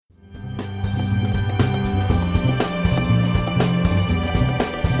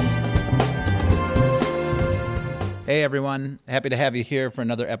Hey everyone, happy to have you here for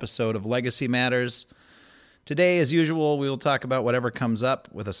another episode of Legacy Matters. Today, as usual, we will talk about whatever comes up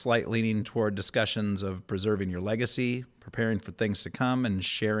with a slight leaning toward discussions of preserving your legacy, preparing for things to come, and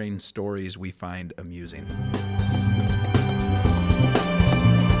sharing stories we find amusing.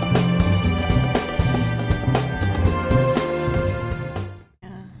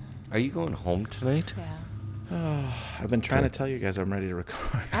 Are you going home tonight? Yeah. I've been trying to tell you guys I'm ready to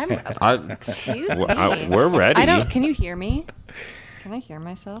record. Excuse me. We're ready. Can you hear me? Can I hear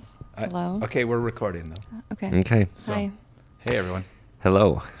myself? Hello? Okay, we're recording though. Okay. Okay. So, Hi. hey everyone.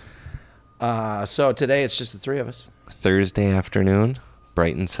 Hello. So today it's just the three of us. Thursday afternoon,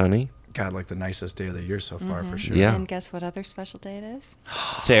 bright and sunny. God, like the nicest day of the year so far for sure. Yeah. And guess what other special day it is?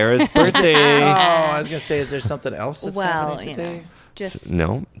 Sarah's birthday. Oh, I was gonna say, is there something else that's Well, happening you today? know, just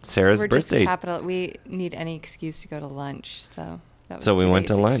No, Sarah's we're birthday. just we need any excuse to go to lunch, so that was So we went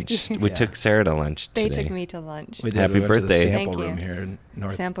to today's lunch. excuse. We Yeah. took Sarah to lunch They today. took me to lunch. We did. Happy We went to birthday. the sample Thank room you. here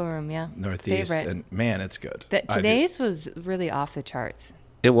in Sample room, yeah. Northeast, Favorite. and man, it's good. Today's was really off the charts.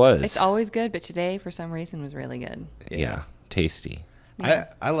 It was. It's always good, but today, for some reason, was really good. yeah, tasty.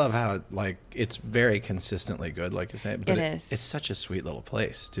 I love how it's very consistently good, like you say. But It is. It's such a sweet little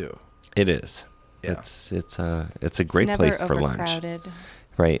place too. It is. Yeah. It's a great It's never place for lunch. overcrowded.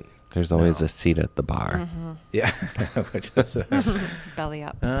 Right. There's always No. a seat at the bar. Yeah, which is. Belly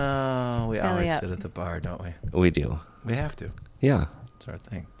up. Oh, we always up. sit at the bar, don't we? We do. We have to. Yeah. It's our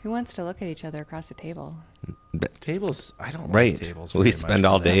thing. Who wants to look at each other across the table? Tables. I don't Right. like tables. We very spend much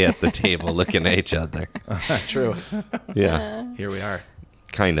all for day that. at the table looking at each other. True. Yeah. Here we are.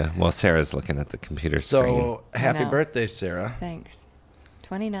 Kinda. Well, Sarah's looking at the computer screen. So happy know. birthday, Sarah. Thanks.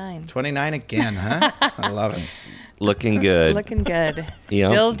 29. 29 again, huh? I love it. Looking good. Looking good. Yep.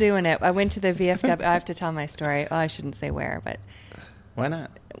 Still doing it. I went to the VFW. I have to tell my story. Oh, I shouldn't say where, but Why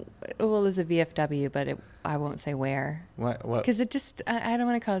not? well, it was a VFW, but I won't say where What? because it just I don't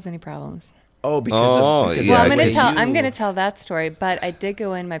want to cause any problems. Oh, because Yeah, Well, I'm I going to guess I'm going to tell that story, but I did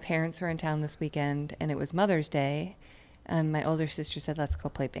go in. My parents were in town this weekend, and it was Mother's Day. And my older sister said, "Let's go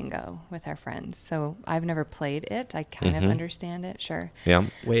play bingo with our friends." So I've never played it. I kind of understand it, sure. Yeah.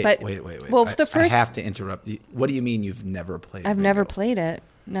 Wait. But- Well, well, the first- I have to interrupt you. What do you mean you've never played? I've never bingo? played it.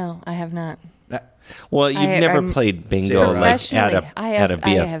 No, I have not. Well, you've never I'm- played bingo like Professionally, at I a have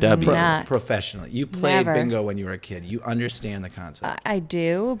VFW. not. Professionally, you played Never. bingo when you were a kid. You understand the concept. I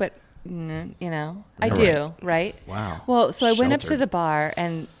do, but I Right. do, right? Wow. Well, so I went up to Sheltered. the bar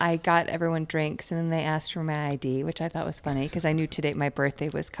and I got everyone drinks, and then they asked for my ID, which I thought was funny because I knew today my birthday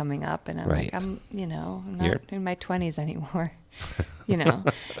was coming up, and I'm Right. like, I'm not You're- in my 20s anymore,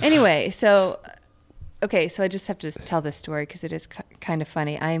 Anyway, so okay, so I just have to tell this story because it is kind of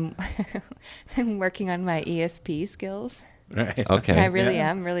funny. I'm working on my ESP skills. Right. Okay. I really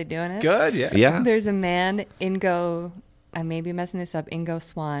am really doing it. Good. Yeah. Yeah. There's a man, Ingo, I may be messing this up, Ingo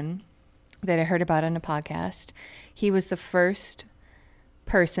Swan, that I heard about on a podcast. He was the first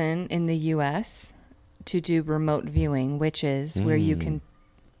person in the U.S. to do remote viewing, which is where you can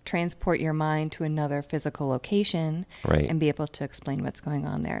transport your mind to another physical location Right. and be able to explain what's going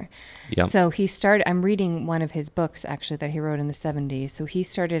on there. Yep. So I'm reading one of his books, actually, that he wrote in the 70s. So he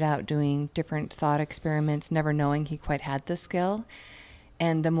started out doing different thought experiments, never knowing he quite had the skill.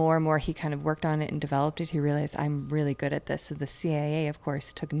 And the more and more he kind of worked on it and developed it, he realized, I'm really good at this. So the CIA, of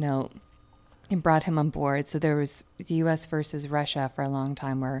course, took note and brought him on board. So there was the U.S. versus Russia for a long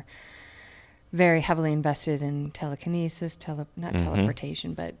time were very heavily invested in telekinesis, not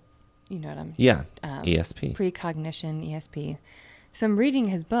teleportation, but you know what I'm... Yeah. ESP. Precognition, ESP. So I'm reading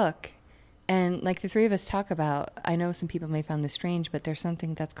his book, and like the three of us talk about, I know some people may find this strange, but there's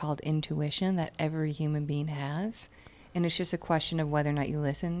something that's called intuition that every human being has. And it's just a question of whether or not you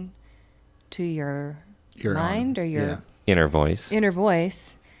listen to your mind or your Inner voice. inner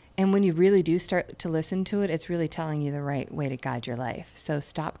voice. And when you really do start to listen to it, it's really telling you the right way to guide your life. So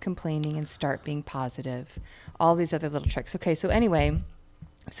stop complaining and start being positive. All these other little tricks. Okay, so anyway,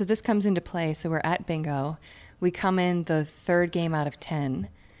 so this comes into play. So we're at bingo. We come in the third game out of 10.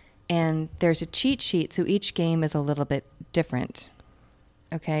 And there's a cheat sheet. So each game is a little bit different.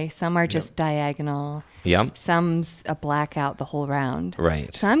 Okay, some are just diagonal. Yep. Some's a blackout the whole round.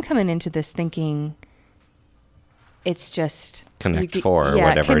 Right. So I'm coming into this thinking it's just Connect you 4 or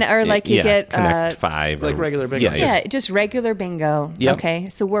whatever. Or like you get Connect 5. like or- regular bingo. yeah, just regular bingo. Yep. Okay,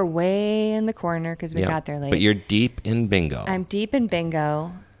 so we're way in the corner because we yeah. got there late. But you're deep in bingo. I'm deep in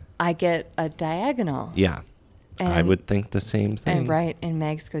bingo. I get a diagonal. Yeah. I And- would think the same thing. And right, and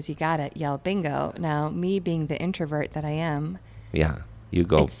Megs goes, "You got it, yell bingo." Now, me being the introvert that I am, Yeah. You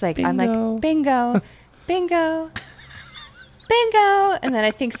go, it's like bingo. I'm like bingo, bingo, bingo. And then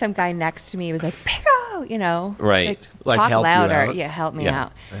I think some guy next to me was like, bingo, you know. Right. Like talk helped you louder. out? Yeah, help me Yeah.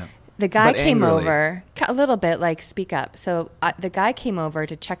 out. The guy But came angrily. over, a little bit like, speak up. So the guy came over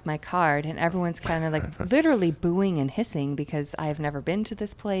to check my card, and everyone's kind of like literally booing and hissing because I've never been to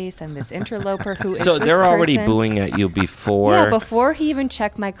this place. I'm this interloper who is So this they're already person. booing at you before. Yeah, before he even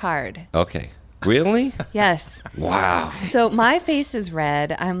checked my card. Okay. Really? Yes. Wow. So my face is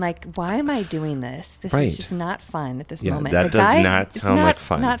red. I'm like, why am I doing this? This Right. is just not fun at this Yeah, moment. that The does guy- not it's sound not, like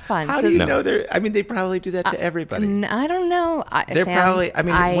fun. Not fun. How So do you No. know they're? I mean, they probably do that to everybody. I don't know. They're Sam, probably. I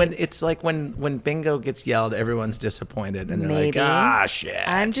mean, when it's like when bingo gets yelled, everyone's disappointed, and they're Maybe. like, "Ah, shit."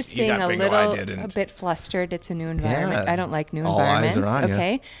 I'm just you being got a bingo, I little, didn't." a bit flustered. It's a new environment. Yeah. I don't like new All eyes environments. are on you.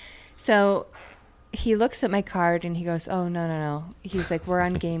 Okay. So he looks at my card and he goes, "Oh, no. He's like, we're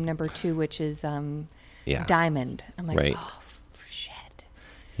on game number 2, which is Yeah. diamond." I'm like, Right. oh, shit.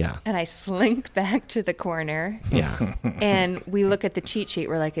 Yeah. And I slink back to the corner. Yeah. And we look at the cheat sheet.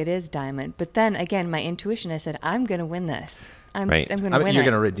 We're like, it is diamond. But then again, my intuition, I said, I'm going to win this. I'm Right. going I to mean, win you're it.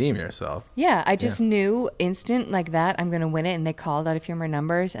 going to redeem yourself. Yeah, I just knew instant like that. I'm going to win it. And they called out a few more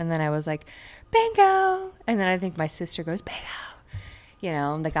numbers. And then I was like, bingo. And then I think my sister goes, bingo. You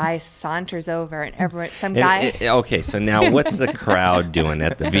know, and the guy saunters over and everyone, some guy. Okay, so now what's the crowd doing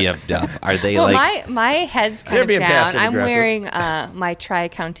at the VFW? Are they Well, like my head's kind They're of being down. passive I'm aggressive. wearing my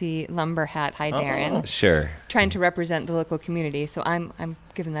Tri-County lumber hat. Hi, Darren. sure? Trying to represent the local community. So I'm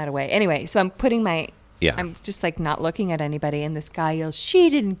giving that away. Anyway, so I'm putting my Yeah. I'm just like not looking at anybody, and this guy yells,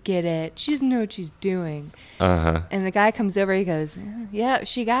 "She didn't get it. She doesn't know what she's doing." Uh-huh. And the guy comes over, he goes, "Yeah,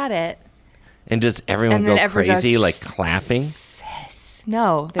 she got it." And does everyone And go then everyone crazy goes, like clapping?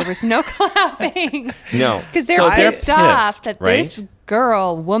 No, there was no clapping. No. Because they're So pissed off pissed, that right? this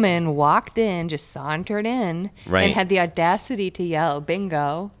woman walked in, just sauntered in, Right. and had the audacity to yell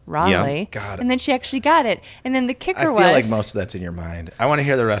bingo wrongly. God. And then she actually got it. And then the kicker I feel was like most of that's in your mind. I want to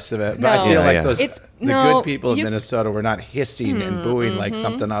hear the rest of it, but No. I feel Yeah, like yeah. those It's- the no, good people of you- Minnesota were not hissing and booing like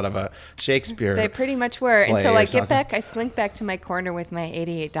something out of a Shakespeare. they pretty much were. And play so or I get something. back, I slink back to my corner with my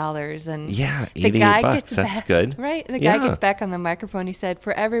 $88. And Yeah, the $88 guy bucks, gets that's back, good. Right? The guy Yeah. gets back on the microphone. He said,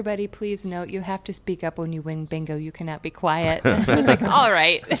 "For everybody, please note, you have to speak up when you win bingo. You cannot be quiet." I was like, all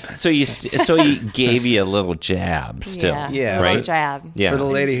right. So he gave you a little jab still. Yeah, a little right? jab. Yeah. For the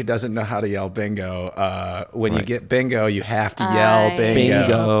lady who doesn't know how to yell bingo, when you Right. get bingo, you have to yell I-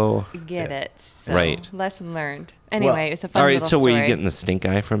 Bingo. Get it. So, Right. lesson learned. Anyway, it's a fun All right, little so were you story. getting the stink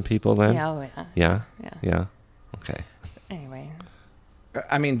eye from people then? Yeah, oh, yeah. Yeah? Yeah. Yeah. Okay. Anyway.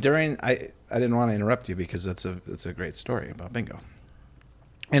 I mean, I didn't want to interrupt you because it's a great story about bingo.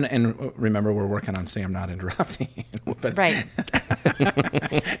 And remember, we're working on Sam not interrupting. But Right.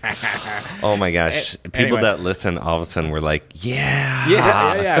 Oh my gosh. People Anyway. that listen all of a sudden were like, yeah.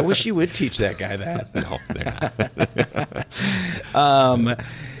 Yeah. I wish you would teach that guy that. No, they're not.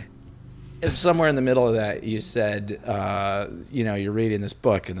 Somewhere in the middle of that, you said, you're reading this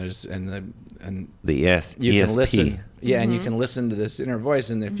book, and The ESP. you can listen. Yeah, and you can listen to this inner voice,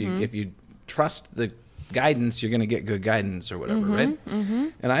 and if you trust the guidance, you're going to get good guidance or whatever, right?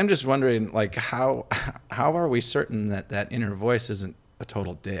 And I'm just wondering, like, how are we certain that inner voice isn't a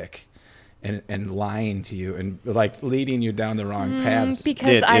total dick and lying to you and like leading you down the wrong paths?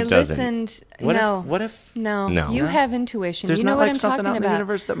 Because I it doesn't. listened. What if No. No. You have intuition. there's you know not what like I'm something talking out in the about.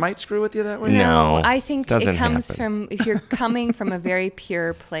 universe that might screw with you that way? No. I think doesn't it comes happen. from, if you're coming from a very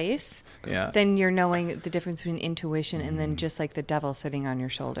pure place, Yeah. then you're knowing the difference between intuition and then just like the devil sitting on your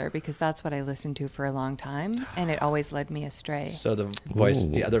shoulder, because that's what I listened to for a long time, and it always led me astray. So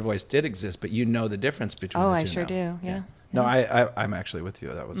the other voice did exist, but you know the difference between Oh, the two I sure now. do. Yeah. No, I'm actually with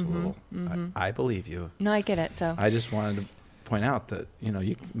you. That was a little. I believe you. No, I get it. So I just wanted to point out that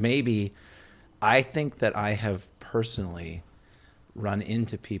maybe I think that I have personally run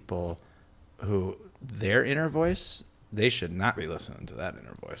into people who their inner voice, they should not be listening to that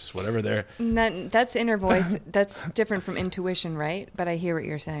inner voice, whatever their. that's inner voice. That's different from intuition, right? But I hear what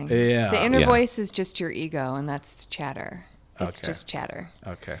you're saying. Yeah. The inner Yeah. voice is just your ego, and that's chatter. It's Okay. just chatter.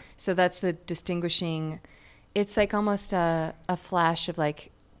 Okay. So that's the distinguishing. It's like almost a flash of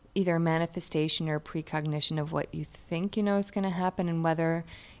like either a manifestation or precognition of what you think you know is going to happen, and whether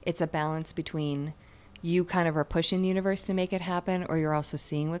it's a balance between you kind of are pushing the universe to make it happen, or you're also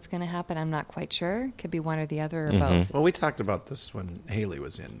seeing what's going to happen. I'm not quite sure. Could be one or the other or both. Well, we talked about this when Haley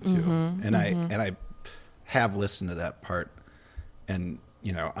was in too, and I have listened to that part, and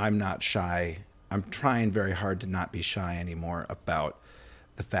I'm not shy. I'm trying very hard to not be shy anymore about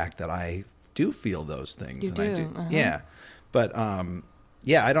the fact that I do feel those things. You and I do, yeah. But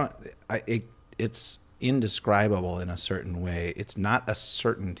I don't. It's indescribable in a certain way. It's not a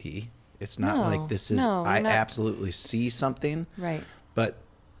certainty. It's not No, like this is, no, I we're not- absolutely see something, Right. but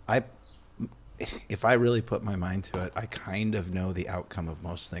if I really put my mind to it, I kind of know the outcome of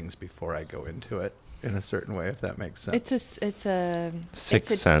most things before I go into it in a certain way, if that makes sense. It's a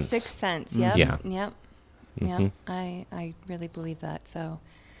Sixth it's a sense. Sixth sense. Yep. Yeah. Yep. Mhm. Yep. I really believe that. So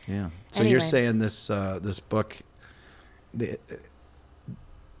Yeah. So Anyway. you're saying this book,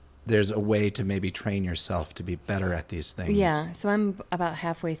 there's a way to maybe train yourself to be better at these things. yeah. So I'm about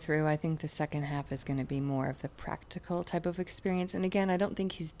halfway through. I think the second half is going to be more of the practical type of experience. And again, I don't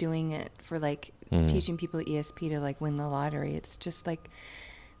think he's doing it for like teaching people ESP to like win the lottery. It's just like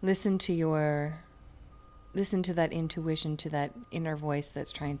listen to that intuition, to that inner voice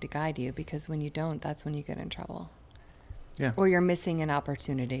that's trying to guide you, because when you don't, that's when you get in trouble. Yeah. Or you're missing an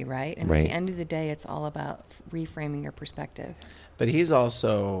opportunity, right? And at Right. the end of the day, it's all about reframing your perspective. But he's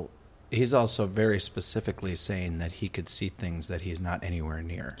also very specifically saying that he could see things that he's not anywhere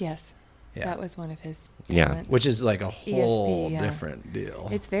near. Yes. Yeah. That was one of his Yeah. talents. Which is like a whole ESP, yeah. different deal.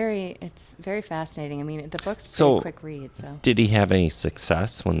 It's very fascinating. I mean, the book's pretty So- quick read, so Did he have any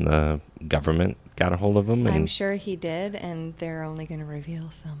success when the government got a hold of him? I'm sure he did, and they're only going to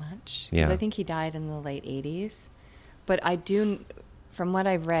reveal so much. 'Cause Yeah. I think he died in the late 80s. But from what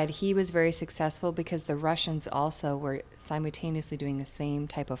I've read, he was very successful because the Russians also were simultaneously doing the same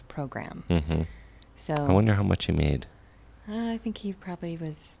type of program. Hmm. So I wonder how much he made. I think he probably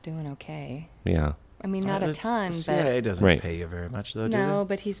was doing okay. Yeah. I mean, not a The ton, CIA but doesn't Right. pay you very much, though, do no, they?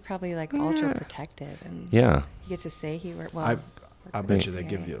 but he's probably like ultra protected, and Yeah. he gets to say he worked. Well, I worked bet with you the they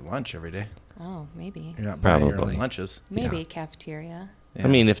give CIA. you lunch every day. Oh, maybe, You're not buying your Probably. own lunches. maybe Yeah. cafeteria. Yeah. I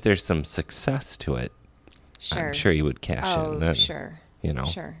mean, if there's some success to it, Sure. I'm sure he would cash Oh, in. That- sure. You know,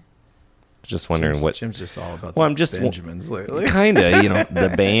 Sure. just wondering Jim's, what. Jim's just all about Well, the I'm just Benjamins lately. Kind of,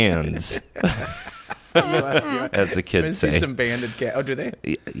 the bands, as the I kids see say. some banded cat. Oh, do they?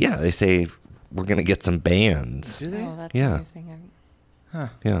 Yeah, they say we're gonna get some bands. Do they? Oh, that's Yeah. a new thing.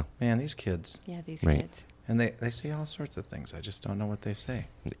 Yeah, Man, these kids. Yeah, these Right. kids. And they say all sorts of things. I just don't know what they say.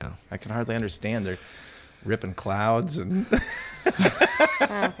 yeah. I can hardly understand. They're ripping clouds and Oh,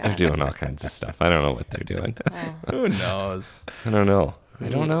 They're God. doing all kinds of stuff. I don't know what they're doing. Oh. who knows? I don't know. I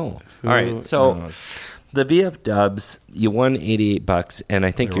don't know. All Who right, so knows? the VF Dubs, you won $88, and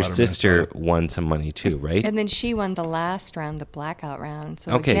I think your Clearwater, sister Minnesota. won some money too, right? And then she won the last round, the blackout round.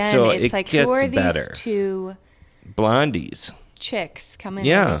 So Okay, again, so it's it like, gets who are these better. two Blondies. chicks coming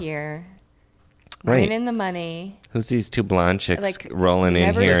Yeah. over here, Right. bringing in the money? Who's these two blonde chicks Like, rolling in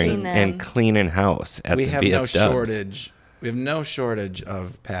never here seen and them. cleaning house at We the have VF no Dubs? shortage. We have no shortage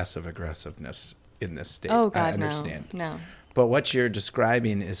of passive aggressiveness in this state. Oh I God, understand. no. But what you're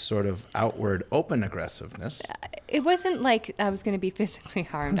describing is sort of outward open aggressiveness. It wasn't like I was going to be physically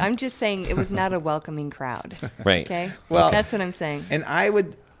harmed. I'm just saying it was not a welcoming crowd. Right. Okay. Well- That's what I'm saying. And So I'm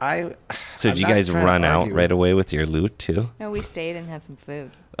did you not guys trying to run out argue. right away with your loot too? No, we stayed and had some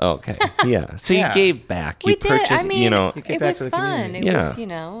food. Okay. Yeah. So Yeah. you gave back. We You did. purchased, I mean, you know. You gave it back was to the fun. community. It Yeah.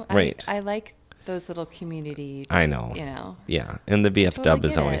 was, Right. I like those little community. I know. You know. Yeah. And the VF Totally Dub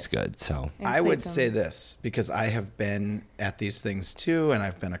is get always it. good. So and I played would some- say this because I have been at these things too, and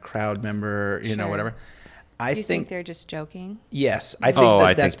I've been a crowd member, you know, Sure. whatever. I Do you think, they're just joking? yes, I think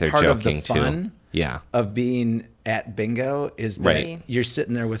I that's think they're part of the joking fun too. Yeah. of being at bingo is that Right. you're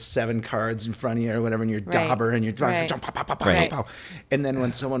sitting there with 7 cards in front of you or whatever, and you're Right. dauber and you're Right. pow, pow, pow, pow, Right. pow, pow. And then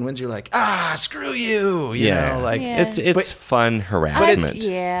when someone wins, you're like, screw you, you Yeah. know, like Yeah. It's But- fun harassment.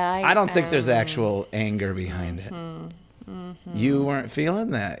 Yeah. I don't think there's actual anger behind it. You weren't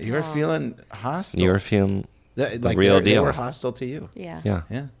feeling that. You were feeling hostile. You're feeling That- the like real they deal. were hostile to you. Yeah. Yeah.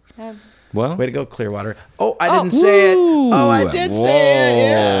 Yeah. Well, Way to go, Clearwater. Oh, I didn't say it. Oh, I did say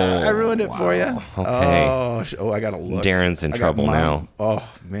it. Yeah. I ruined it for you. Okay. Oh, I got to look. Darren's in I got trouble now. Oh,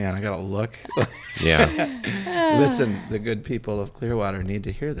 man, I got to look. yeah. Listen, the good people of Clearwater need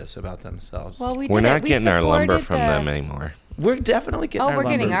to hear this about themselves. Well, we We're did it. not We getting our lumber supported from the- them anymore. we're definitely getting Oh, our we're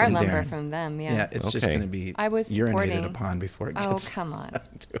lumber getting our from lumber Darren. from them. Yeah. Yeah, it's just Okay. going to be I was urinated supporting- upon before it Oh, gets come on.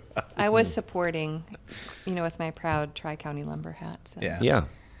 to us. I was supporting, with my proud Tri-County lumber hat. So. Yeah. Yeah.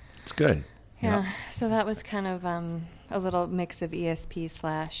 It's good. Yeah. So that was kind of a little mix of ESP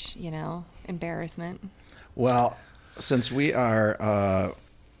 / embarrassment. Well, since we are,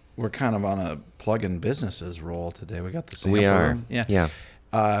 we're kind of on a plug-in businesses roll today. We got the sample We are. room. Yeah.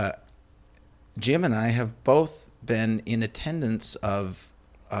 Yeah. Jim and I have both been in attendance of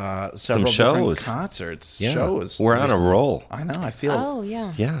several shows. different concerts, Yeah. shows. We're on a recently. roll. I know. I feel. Oh,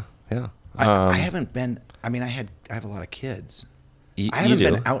 yeah. Yeah. Yeah. I haven't been. I mean, I have a lot of kids. I you haven't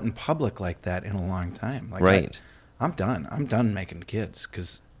do. been out in public like that in a long time. Like Right. I'm done. I'm done making kids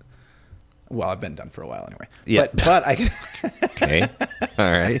because Well, I've been done for a while anyway. Yeah. But I can. Okay.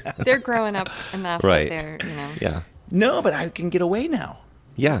 All right. They're growing up enough Right. that they're, Yeah. No, but I can get away now.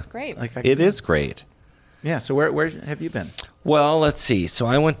 Yeah. It's great. Like I It can- is great. Yeah. So where have you been? Well, let's see. So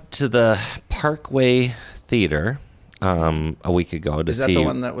I went to the Parkway Theater a week ago to Is that see. the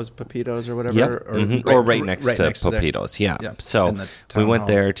one that was Pepito's or whatever? Yep. Or right next to there? Pepito's. Yeah. Yeah. So In the we town went hall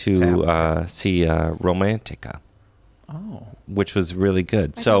there to tap. see Romantica, Oh. which was really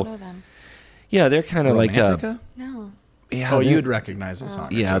good. I so don't know them. yeah, they're kind of like Romantica? No. yeah. Oh, they're- you'd recognize the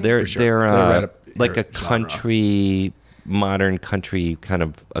song. or Yeah, two, they're for sure. they're right up like your a genre. country, modern country kind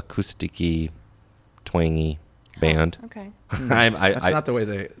of acousticy, twangy band. Okay. That's not the way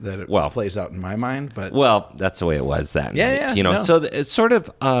that it well- plays out in my mind, but Well, that's the way it was that Yeah, night. yeah, You know, no. so it's sort of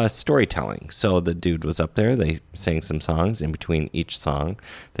storytelling. So the dude was up there. They sang some songs. In between each song,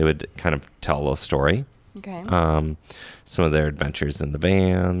 they would kind of tell a little story. Okay. Some of their adventures in the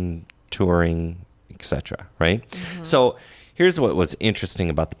van, touring, etc. Right? So here's what was interesting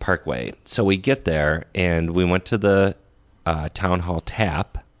about the Parkway. So we get there and we went to the town hall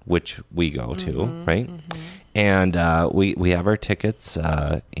tap, which we go to, right? And we have our tickets.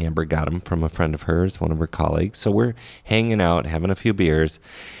 Amber got them from a friend of hers, one of her colleagues. So we're hanging out, having a few beers.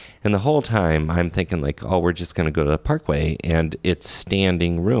 And the whole time I'm thinking like, oh, we're just going to go to the Parkway and it's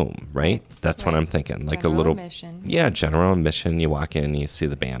standing room, right? That's what Right. I'm thinking. Like General a little, admission. yeah, general admission. You walk in, you see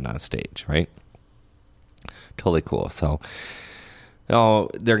the band on stage, right? Totally cool. So, oh,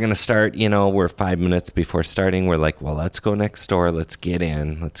 they're going to start, you know, we're 5 minutes before starting. We're like, well, let's go next door. Let's get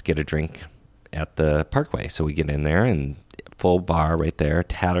in. Let's get a drink at the Parkway. So we get in there and full bar right there.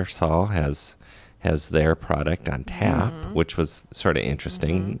 Tattersall has their product on tap, which was sort of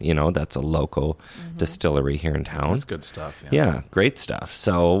interesting. You know, that's a local distillery here in town. that's good stuff. Yeah, great stuff.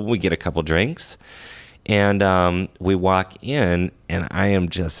 So we get a couple drinks and we walk in and I am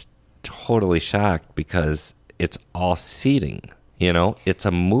just totally shocked because it's all seating. You know, it's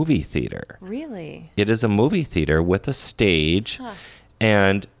a movie theater. Really? It is a movie theater with a stage,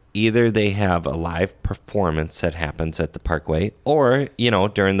 and either they have a live performance that happens at the Parkway, or, you know,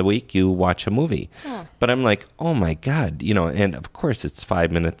 during the week you watch a movie. But I'm like, oh my God, you know, and of course it's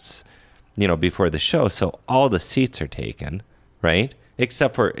 5 minutes, you know, before the show, so all the seats are taken, right?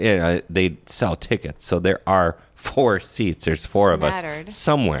 Except for they sell tickets, so there are 4 seats. There's 4 of us Smattered.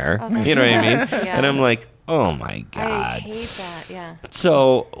 somewhere. Oh, you know what I mean? that's- yeah. And I'm like, oh my God. I hate that. Yeah.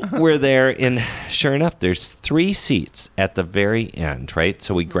 So we're there, and sure enough, there's 3 seats at the very end, right?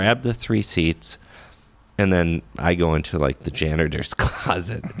 So we grab the 3 seats, and then I go into like the janitor's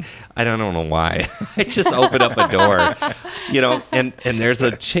closet. I don't know why. I just open up a door, you know, and there's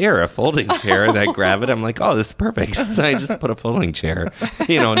a chair, a folding chair, and I grab it. I'm like, oh, this is perfect. So I just put a folding chair,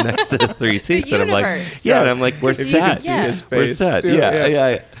 you know, next to the 3 seats, and I'm like, universe. yeah, and I'm like, we're If you set. could see his We're face, set. too,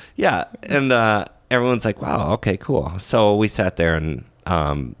 Yeah. And everyone's like, wow, okay, cool. So we sat there and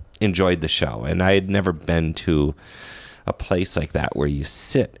enjoyed the show. And I had never been to a place like that where you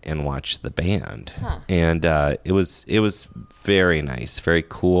sit and watch the band. And it was very nice, very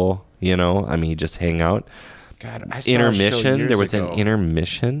cool. You know, I mean, you just hang out. God, I saw a show Intermission. years There was ago. an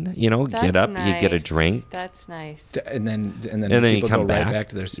intermission. You know, get up, you get a nice. drink. That's nice. And then And then you people come go back. right back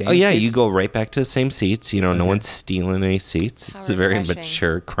to their same Oh yeah, seats? you go right back to the same seats. You know, no Okay. one's stealing any seats. How It's a very refreshing.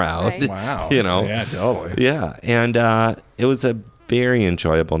 mature crowd. Right. Wow. You know. Yeah, totally. Yeah, and it was a very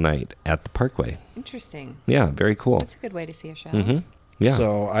enjoyable night at the Parkway. Interesting. Yeah, very cool. That's a good way to see a show. Yeah,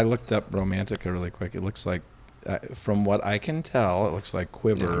 So I looked up Romantica really quick. It looks like, from what I can tell, it looks like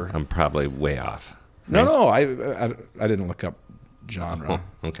Quiver. I'm probably way off. No, I didn't look up genre,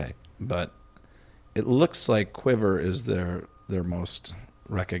 Oh, okay. but it looks like Quiver is their most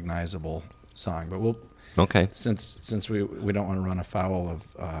recognizable song. But we'll Okay. since we don't want to run afoul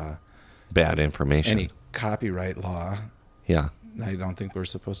of Bad information. any copyright law, Yeah. I don't think we're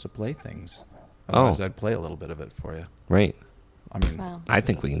supposed to play things. Oh. Otherwise, I'd play a little bit of it for you. Right. I mean, Wow. I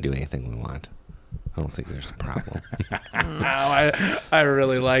think we can do anything we want. I don't think there's a problem. I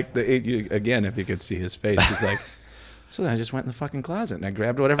really like again. If you could see his face, he's like. So then I just went in the fucking closet and I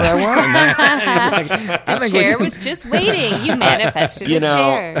grabbed whatever I want. He's like, I The think we chair can- was just waiting. You manifested You a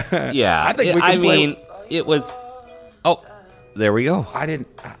know, chair. yeah. I think we can play- mean, it was. Oh, there we go. I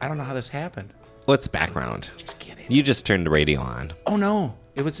don't know how this happened. What's background? Just kidding. You just turned the radio on. Oh no,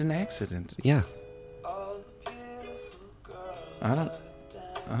 it was an accident. Yeah. I don't.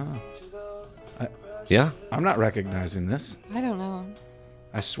 Yeah. I'm not recognizing this. I don't know.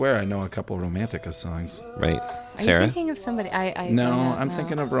 I swear I know a couple Romantica songs. right? Are Sarah? you thinking of somebody? I No, don't I'm know.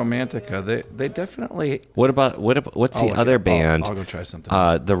 thinking of Romantica. They definitely. What's I'll the look other it up. band? I'll go try something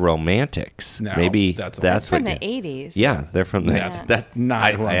else. The Romantics. No, Maybe that's that's from what. the 80s. Yeah, they're from the. That's That's not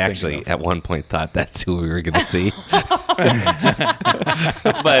I, who I'm I thinking actually of. at one point thought that's who we were going to see,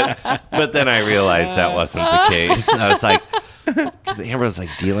 but then I realized that wasn't the case. I was like, because Amber was like,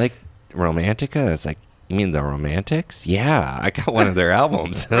 "Do you like Romantica?" I was like, "You mean the Romantics?" Yeah, I got one of their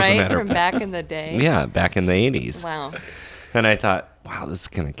albums. As a Right? matter From of fact. back in the day. Yeah, back in the 80s. Wow. And I thought, wow, this is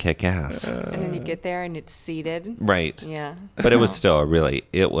going to kick ass. And then you get there and it's seated. Right. Yeah. But it was still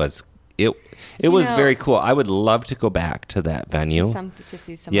it was know- very cool. I would love to go back to that venue. To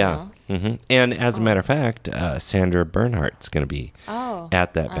see someone Yeah. else. And as a matter of fact, Sandra Bernhardt's going to be Oh.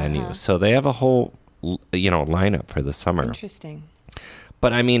 at that venue. So they have a whole lineup for the summer. Interesting.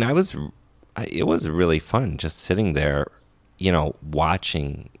 But I mean, it was really fun just sitting there,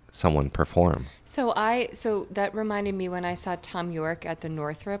 watching someone perform. So that reminded me when I saw Tom York at the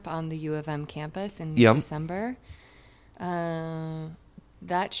Northrop on the U of M campus in Yep. December.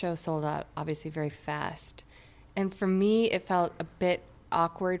 That show sold out obviously very fast. And for me, it felt a bit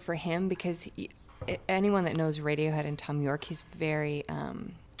awkward for him because anyone that knows Radiohead and Tom York, he's very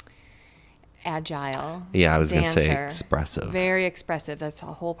agile. Yeah, I was going to say dancer, expressive. Very expressive. That's a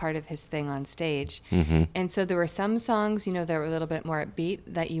whole part of his thing on stage. Mm-hmm. And so there were some songs, that were a little bit more upbeat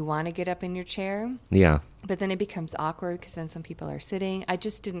that you want to get up in your chair. Yeah. But then it becomes awkward because then some people are sitting. I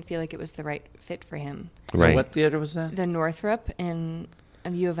just didn't feel like it was the right fit for him. Right. What theater was that? The Northrop in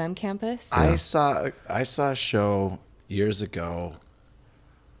the U of M campus. I saw a show years ago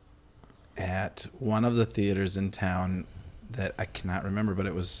at one of the theaters in town that I cannot remember, but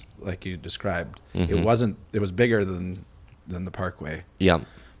it was like you described. Mm-hmm. It was bigger than the Parkway. Yeah.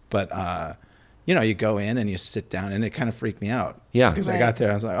 But you go in and you sit down, and it kind of freaked me out. Yeah. Because I Right. got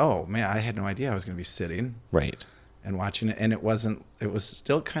there, I was like, oh man, I had no idea I was going to be sitting Right. and watching it, and it was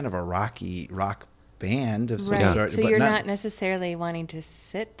still kind of a rock band of some Right. sort. So but you're not necessarily wanting to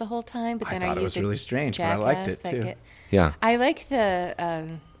sit the whole time, but I then thought are it you was the really strange, but I liked jackass it, that too. Yeah. I like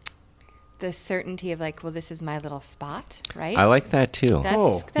the certainty of like, well, this is my little spot, right? I like that too. That's,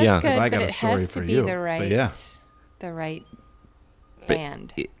 Oh, that's yeah. good, I but got a it story has to for be you, the but right, yeah. the right But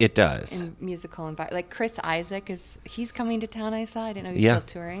band it does. in musical environment. Like Chris Isaac he's coming to town. I saw. I didn't know he's Yeah.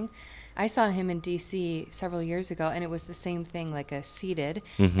 still touring. I saw him in D.C. several years ago, and it was the same thing, like a seated,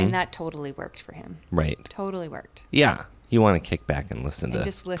 Mm-hmm. and that totally worked for him. Right. Totally worked. Yeah. You want to kick back and listen And to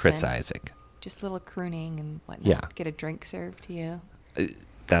just listen. Chris Isaac. Just little crooning and whatnot. Yeah. Get a drink served to you. That's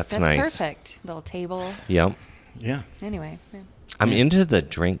That's nice. perfect. Little table. Yep. Yeah. Anyway. Yeah. I'm into the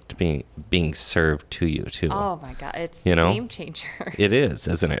drink being served to you too. Oh my God, it's You a know? game changer. It is,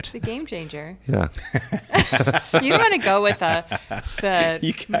 isn't it? It's a game changer. Yeah. You want to go with the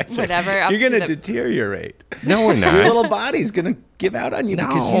You guys whatever. are, up you're to going to the- deteriorate. No, we're Your not. little body's going to give out on you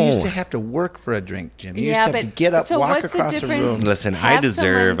because you No. used to have to work for a drink, Jim. You Yeah, used to have but to get up, so walk what's the across the difference? room. Listen, I Have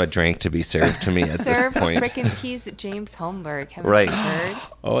deserve a someone's- drink to be served to me at this Serve point. frickin' keys at James Holmberg. Haven't Right. you heard?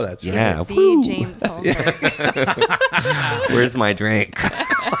 Oh, that's Yeah. right. The Woo. James Holmberg. Where's my drink?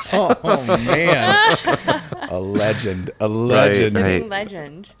 Oh, man. A legend. A legend. Right. Living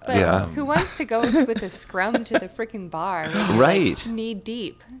legend. But Yeah. who wants to go with a scrum to the frickin' bar? when you're, Right. Like, knee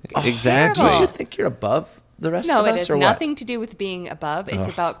deep. Exactly. Don't terrible. you think you're above the rest No, of it us, has or nothing to do with being above. It's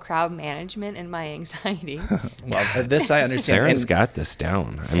about crowd management and my anxiety. what? Well, this I understand. Sarah's And, got this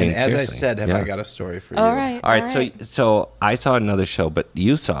down. I mean, and as I seriously. said, have Yeah. I got a story for you? All right. All right, so I saw another show, but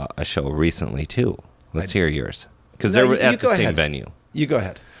you saw a show recently too. Let's hear yours because No, they were you at the go same ahead. venue. You go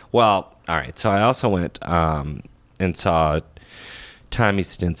ahead. Well, all right. So I also went and saw Tommy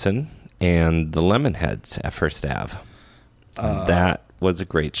Stinson and the Lemonheads at First Ave. That was a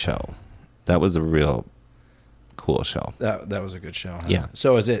great show. That was a real cool show. That was a good show. Huh? Yeah.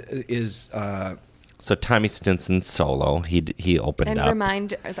 So So Tommy Stinson's solo. He opened And up.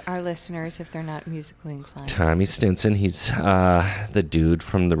 remind our listeners if they're not musically inclined. Tommy Stinson, he's the dude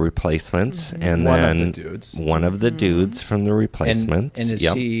from The Replacements, and One of then the dudes. one of the dudes from The and Replacements. is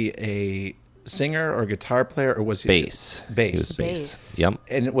Yep. he a singer or guitar player, or was he bass? He was Bass. bass. Bass. Yep.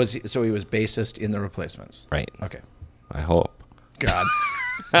 And he was bassist in the Replacements. Right. Okay. I hope. God.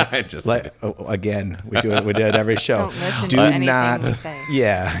 Just Like again, we do it every show. Don't listen do to anything not. we say.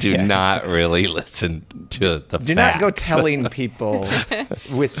 Yeah. do yeah. not really listen to the Do not go facts. telling people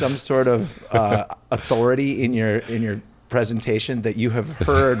with some sort of authority in your presentation that you have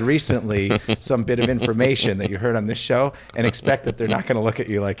heard recently some bit of information that you heard on this show and expect that they're not going to look at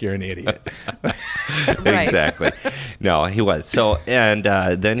you like you're an idiot. Right. Exactly. No, he was. So, and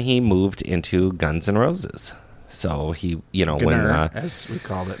then he moved into Guns N' Roses. So he, Gunnar, as we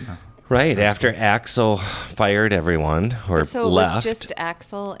called it. No. Right, after Axl fired everyone or So it left. was just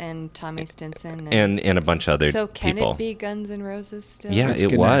Axl and Tommy Stinson and a bunch of other so can people. it be Guns N' Roses still? Yeah, It's it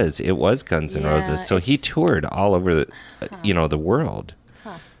Gunnar. was. It was Guns N' Yeah, Roses. So he it's- toured all over the world.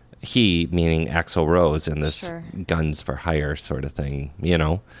 Huh. He, meaning Axl Rose, in this Sure. Guns for Hire sort of thing,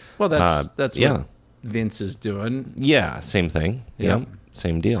 Well, that's yeah. what Vince is doing. Yeah, same thing. Yeah. Yep,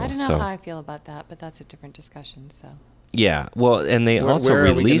 same deal. I don't know so, how I feel about that, but that's a different discussion. So yeah, well, and they also Where are we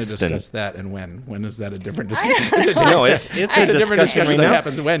going to released discuss that and when? When is that a different discussion? No, it's a It's a different discussion discussion right that now.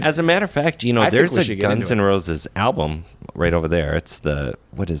 happens when. As a matter of fact, I think there's we a should get Guns into N' it. Roses album right over there. It's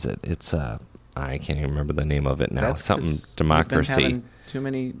what is it? It's I can't even remember the name of it now. That's 'cause Something you've been democracy. having too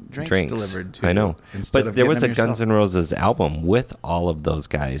many drinks delivered to I you know, instead but of there getting was a them Guns yourself. N' Roses album with all of those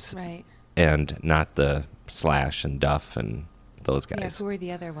guys, right. and not the Slash and Duff and those Yeah, guys. who were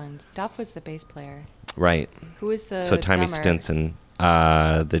the other ones? Duff was the bass player. Right. Who was the So Tommy drummer? Stinson,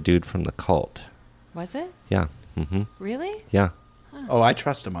 the dude from the Cult. Was it? Yeah. Mm-hmm. Really? Yeah. Oh, I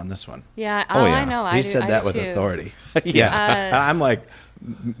trust him on this one. Yeah. Oh, yeah. I know. He I said do, that I with do too. authority. Yeah. I'm like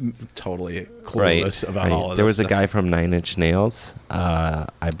totally Right. clueless about right. all of There this was a stuff. guy from Nine Inch Nails, I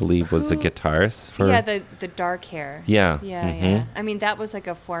believe was the Who- guitarist for. Yeah, the dark hair. Yeah, Yeah, mhm. yeah. I mean, that was like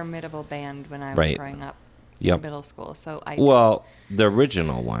a formidable band when I was Right. growing up Yep. in middle school. So I Well, the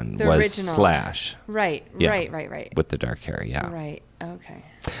original one The was original. Slash right, Yeah. right. with the dark hair. Yeah. Right. Okay.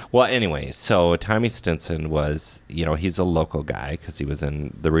 Well, anyway, so Tommy Stinson was, he's a local guy because he was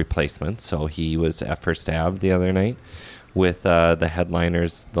in The Replacement. So he was at First Ave the other night with the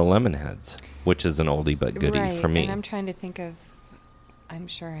headliners, the Lemonheads, which is an oldie but goodie right. for me. And I'm trying to think of. I'm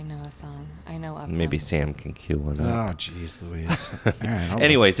sure I know a song. I know of Maybe them. Sam can cue one up. Oh, jeez, Louise. All right. I'll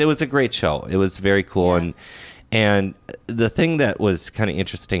Anyways, it was a great show. It was very cool, Yeah. and the thing that was kind of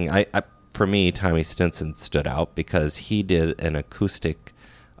interesting, I for me, Tommy Stinson stood out because he did an acoustic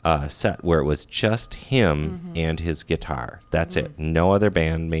set where it was just him and his guitar. That's it. No other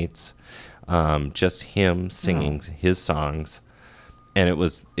bandmates. Just him singing his songs, and it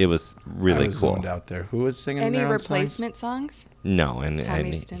was I really was cool. zoned out there. Who was singing Any their own replacement songs? No, and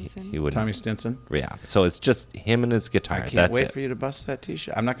Tommy he Stinson? would. Tommy Stinson. Yeah, so it's just him and his guitar. I can't That's wait it. for you to bust that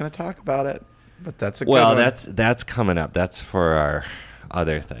T-shirt. I'm not going to talk about it, but that's a Well, good one. that's coming up. That's for our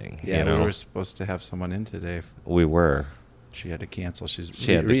other thing. Yeah, we we were supposed to have someone in today. We were. She had to cancel. She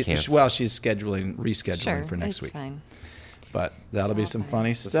had to cancel. Well, she's rescheduling Sure. for next it's week. fine. But that'll be all some fine.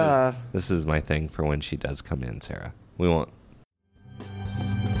 funny stuff. This is my thing for when she does come in, Sarah. We won't.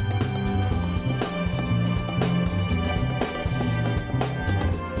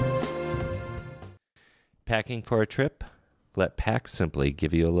 Packing for a trip? Let Pack Simply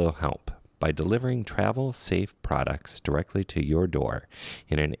give you a little help by delivering travel-safe products directly to your door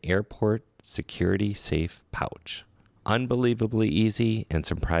in an airport security-safe pouch. Unbelievably easy and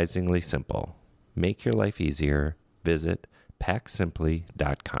surprisingly simple. Make your life easier. Visit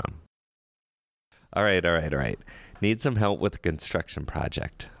packsimply.com. All right. Need some help with a construction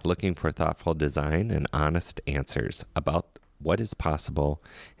project? Looking for thoughtful design and honest answers about what is possible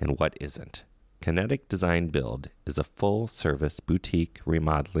and what isn't? Kinetic Design Build is a full-service boutique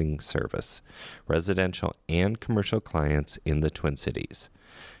remodeling service, residential and commercial clients in the Twin Cities.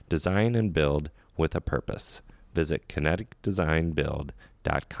 Design and build with a purpose. Visit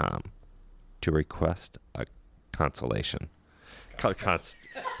kineticdesignbuild.com to request a consultation.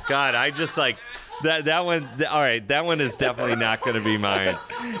 God, I just like that one. All right, that one is definitely not going to be mine.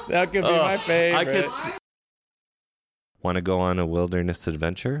 That could be my favorite. Want to go on a wilderness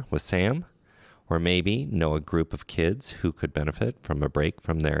adventure with Sam? Or maybe know a group of kids who could benefit from a break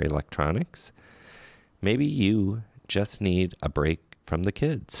from their electronics? Maybe you just need a break from the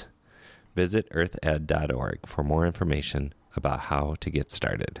kids. Visit earthed.org for more information about how to get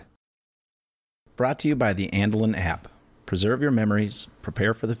started. Brought to you by the Andelin app. Preserve your memories,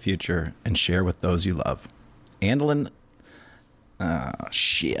 prepare for the future, and share with those you love. Andelin.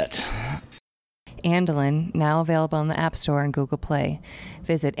 Shit. Andelin, now available in the App Store and Google Play.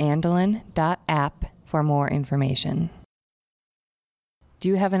 Visit andelin.app for more information. Do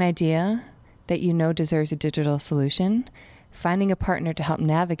you have an idea that you know deserves a digital solution? Finding a partner to help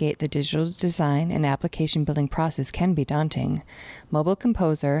navigate the digital design and application building process can be daunting. Mobile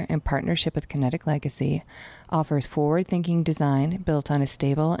Composer, in partnership with Kinetic Legacy, offers forward-thinking design built on a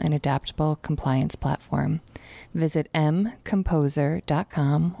stable and adaptable compliance platform. Visit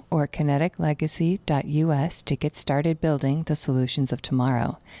mcomposer.com or kineticlegacy.us to get started building the solutions of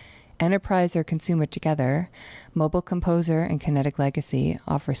tomorrow. Enterprise or consumer together, Mobile Composer and Kinetic Legacy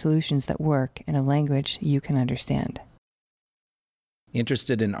offer solutions that work in a language you can understand.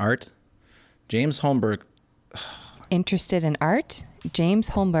 Interested in art? James Holmberg Interested in art? James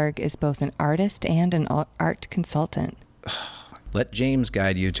Holmberg is both an artist and an art consultant. Let James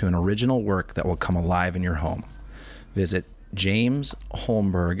guide you to an original work that will come alive in your home. Visit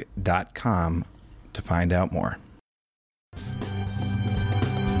jamesholmberg.com to find out more.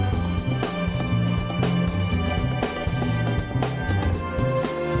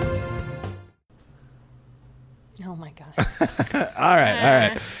 Oh my God. All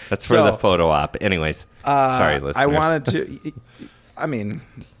right. That's for the photo op. Anyways, sorry, listeners. I wanted to. I mean,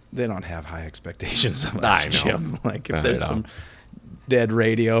 they don't have high expectations of us, I know. Jim. Like, if I there's know. some dead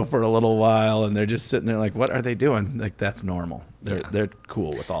radio for a little while and they're just sitting there like, what are they doing? Like, that's normal. They're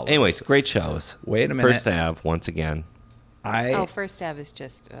cool with all of Anyways, this. great shows. Wait a minute. First Ave, once again, First Ave is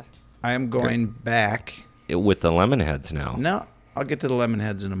just... I am going back. with the Lemonheads now. No, I'll get to the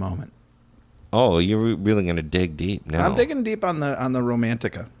Lemonheads in a moment. Oh, you're really going to dig deep now. I'm digging deep on the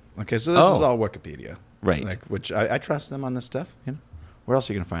Romantica. Okay, so this is all Wikipedia. Right. Like, which I trust them on this stuff. You know, where else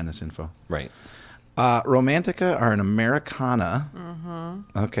are you going to find this info? Right. Romantica are an Americana.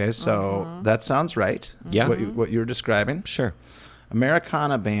 Okay, so that sounds right. Yeah. What you were describing. Sure.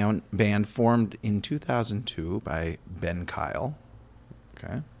 Americana band formed in 2002 by Ben Kyle.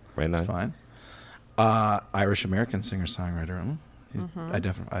 Okay. Right on. That's fine. Irish American singer-songwriter. He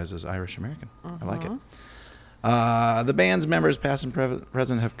identifies as Irish American. I like it. The band's members, past and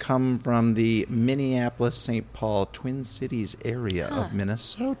present, have come from the Minneapolis-St. Paul Twin Cities area of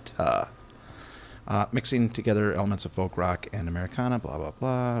Minnesota, mixing together elements of folk rock and Americana, blah, blah,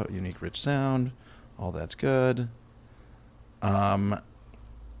 blah, unique, rich sound. All that's good.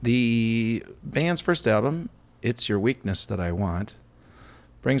 The band's first album, It's Your Weakness That I Want,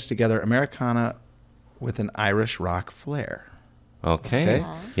 brings together Americana with an Irish rock flair. Okay. Okay.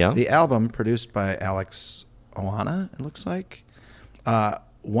 Yeah. The album, produced by Alex Oana, it looks like,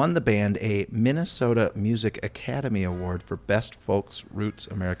 won the band a Minnesota Music Academy Award for Best Folks Roots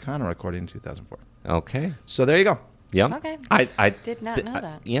Americana recording in 2004. Okay. So there you go. Yeah. Okay. I Did not know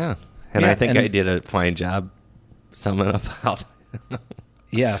that. Yeah. And Yeah, I think and- I did a fine job summing up how.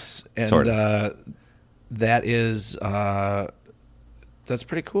 Yes, and Sort that is that's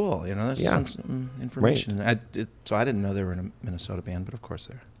pretty cool. You know, there's Yeah. some information. So I didn't know they were in a Minnesota band, but of course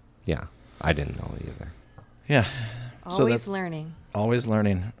they're. Yeah. I didn't know either. Yeah. So Always that's learning. always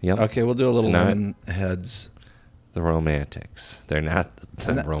learning. Yep. Okay, we'll do a little It's not- lemon heads. The Romantics. They're not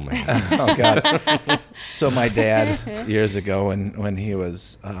the Romantics. Oh God! So my dad years ago, when he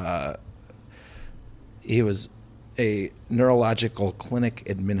was a neurological clinic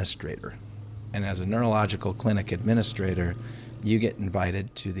administrator, and as a neurological clinic administrator, you get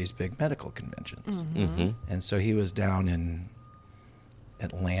invited to these big medical conventions. And so he was down in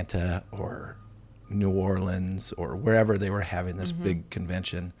Atlanta or New Orleans or wherever they were having this big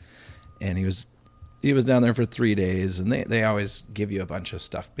convention, and he was down there for 3 days, and they always give you a bunch of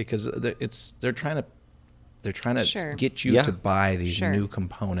stuff because they're trying to Sure. get you Yeah. to buy these Sure. new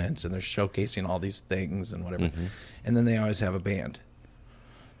components, and they're showcasing all these things and whatever. And then they always have a band.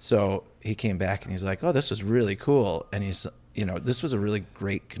 So he came back and he's like, "Oh, this was really cool." And he's, this was a really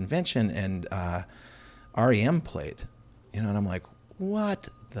great convention, and REM played, and I'm like, "What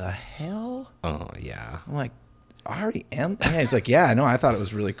the hell?" Oh, yeah. I'm like, REM? Yeah, he's like, "Yeah, I know. I thought it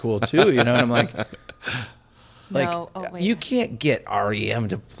was really cool too." And I'm like, No. Oh, wait. you can't get REM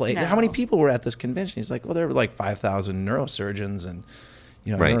to play. No. How many people were at this convention? He's like, "Well, there were like 5,000 neurosurgeons and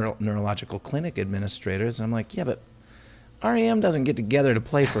Right. neurological clinic administrators." And I'm like, "Yeah, but REM doesn't get together to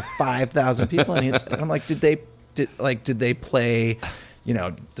play for 5,000 people." And I'm like, "Did they play?"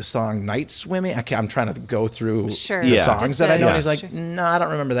 The song "Night Swimming." I'm trying to go through Sure. the Yeah. songs Just that I know. yeah. And he's like, Sure. "No, I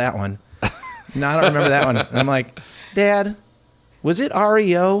don't remember that one. No, I don't remember that one." And I'm like, "Dad, was it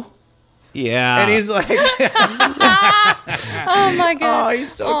REO?" Yeah. And he's like, Oh my God. "Oh,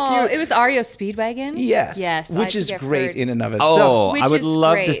 he's so cute." It was REO Speedwagon? Yes. Yes. Which I is think I've great heard- in and of itself. Oh, Which I would is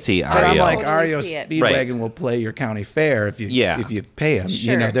love to great. see But But I'm REO. like, Totally REO see it. Speedwagon will play your county fair if you pay them.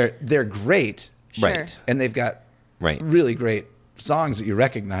 Sure. They're great, Sure. Right. and they've got Right. really great songs that you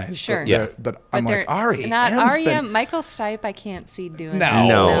recognize. Sure. But, Yeah. but I'm like, they're REM. not REM. Michael Stipe, I can't see doing No, that.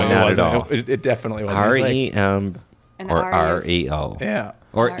 No, it not at wasn't. all. It definitely wasn't. It was like, REM An or REO. REO. yeah.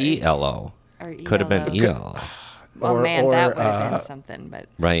 Or REO. ELO. Or Could have been ELO. ELO. Oh, Or- man, or, that would have been something. But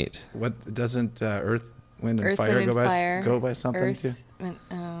Right. What doesn't Earth, Wind, and Earth, Fire Wind, go and by Fire. go by something Earth, too?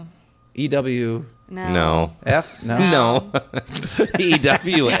 Oh, EWF? no. No. No. No.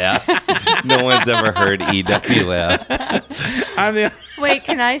 EWF. No one's ever heard EWF. I'm the Wait,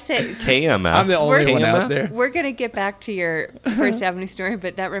 can I say? KMF. I'm the only We're- one out KMF? there. We're going to get back to your First Avenue story,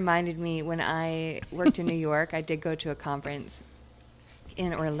 but that reminded me when I worked in New York, I did go to a conference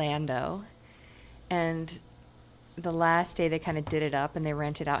in Orlando, and the last day they kind of did it up and they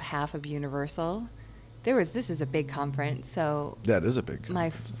rented out half of Universal. This is a big conference, so That is a big my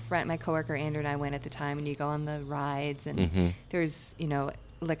conference. friend, my coworker Andrew and I went at the time, and you go on the rides, and there's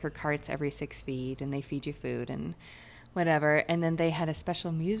liquor carts every 6 feet, and they feed you food and whatever. And then they had a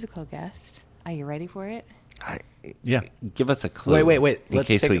special musical guest. Are you ready for it? Yeah. Give us a clue. Wait. In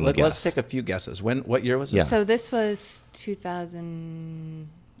case we can Let's guess. take a few guesses. What year was Yeah. this? So this was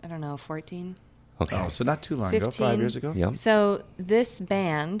 14. Okay. Oh, so not too long ago, 5 years ago. Yep. So this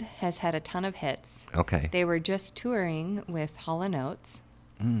band has had a ton of hits. Okay. They were just touring with Hall & Oates.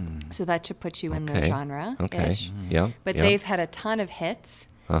 So that should put you in the Okay. genre. Okay. Yep. But yep. they've had a ton of hits.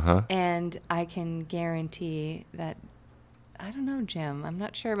 Uh-huh. And I can guarantee that, I don't know, Jim. I'm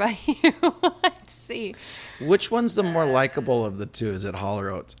not sure about you. Let's see. Which one's the more likable of the two? Is it Hall or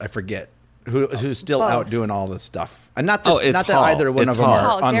Oates? I forget. Who's still Both. out doing all this stuff? And not that, It's not that Hall. either one It's of them Hall.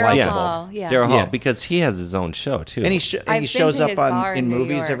 are Hall, Daryl unlikable. Hall, yeah. Daryl Hall, Yeah. because he has his own show too. And he I've been shows to up his bar on in in New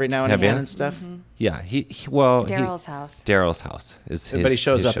movies York. every now and Have you? again and stuff. yeah, Daryl's house. Daryl's house is his. But he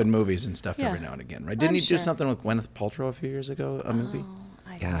shows his up show. in movies and stuff Yeah. every now and again, right? Didn't I'm he sure. do something with Gwyneth Paltrow a few years ago? A movie?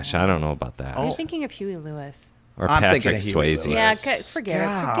 Gosh, I don't know about that. You're thinking of Huey Lewis. Or I'm thinking Patrick of Huey Swayze. Lewis. Yeah, Yes. forget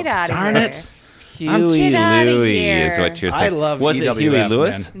God, it. Get out of darn here. it. Huey Get outta Louie here. is what you're I thinking. love Was it EWF, Huey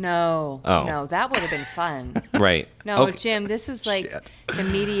Lewis? man. No. Oh. No, that would have been fun. Right. No, Okay. Jim, this is like Shit. the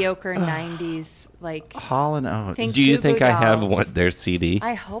mediocre 90s, like, Hall and Oates. Think- Do you Goo think Goo I have Dolls. their CD?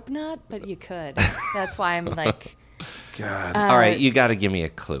 I hope not, but you could. That's why I'm like, God. All right, you got to give me a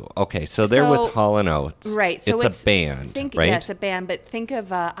clue. Okay, so they're so- with Hall and Oates. right. So it's a band, right? Yeah, it's a band, but think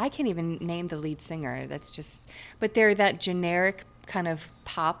of, I can't even name the lead singer. That's just, but they're that generic kind of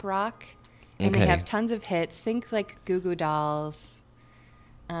pop rock. And they Okay. have tons of hits. Think like Goo Goo Dolls.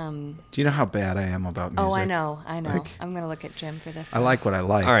 Do you know how bad I am about music? Oh, I know. Like, I'm going to look at Jim for this I one. like what I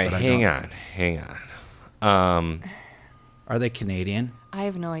like. All right, but I hang don't- on. Are they Canadian? I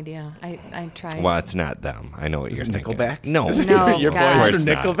have no idea. I tried. Well, it's not them. I know what Is you're it thinking. Nickelback? No, Is it No, your God. voice Of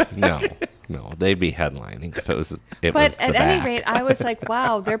from course not. Nickelback? No, they'd be headlining if it was. It But was the at any back. rate, I was like,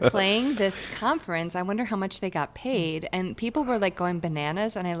 wow, they're playing this conference. I wonder how much they got paid. And people were like going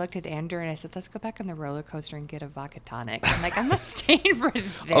bananas. And I looked at Andrew and I said, let's go back on the roller coaster and get a vodka tonic. I'm like, I'm not staying for this.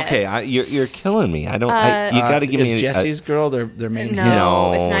 Okay, you're killing me. I don't. You got to give is me Jesse's girl their main no, hit?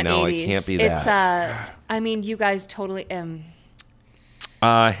 No, it's not no, it 80s. can't be It's, that. I mean, you guys totally.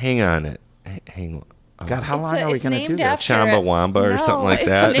 Hang on. Hang on. God, how long It's are we it's going to do named this? after- Chumbawamba or something like it's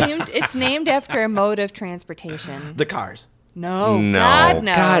that? It's named after a mode of transportation. The Cars. No, No. God,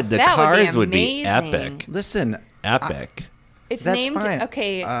 no. God, the that Cars would be epic. amazing. Listen, Epic. It's that's named fine.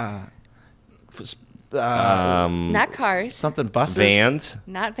 okay, Um, not cars, something buses. Vans,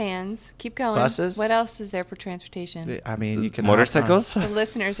 not vans. Keep going. Buses? What else is there for transportation? I mean, you can motorcycles, The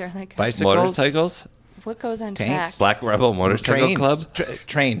listeners are like, bicycles, motorcycles, what goes on Tanks. tracks? Black Rebel Motorcycle trains. Club,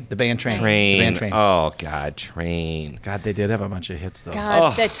 Train. The band Train. The Train. band Train. Oh God, Train. God, they did have a bunch of hits though.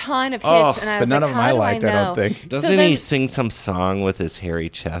 God, Oh. a ton of hits, Oh. and I But was none like, of 'em how I do liked, I know? don't think. Doesn't So he then- sing some song with his hairy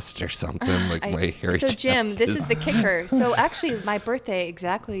chest or something? Like my hairy So chest. Jim, this is the kicker. So actually, my birthday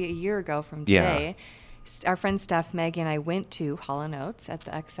exactly a year ago from Yeah. today, our friend Steph, Meg, and I went to Hall & Oates at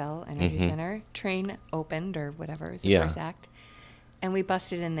the XL Energy Center. Train opened or whatever, it was the Yeah. first act, and we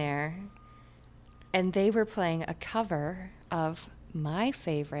busted in there, and they were playing a cover of my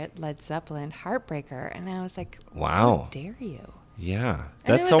favorite Led Zeppelin, Heartbreaker, and I was like, Wow. how dare you? Yeah,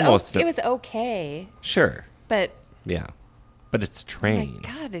 And that's it was almost it was okay, sure. but Yeah, but it's oh my Train.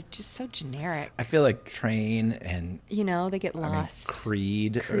 God, it's just so generic. I feel like Train and You know, they get I mean, lost.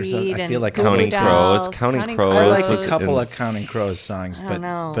 Creed or Creed something. I and feel like Goo Goo Counting Dolls, Crows. Counting Counting Crows. I like was a couple in- of Counting Crows songs, I but don't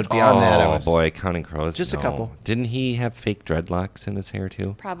know. but beyond that, I Oh was. boy, Counting Crows. Just a no. couple. Didn't he have fake dreadlocks in his hair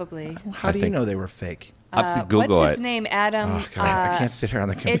too? Probably. How I do you think- know they were fake? Google what's his it. name? Adam. Oh God, I can't sit here on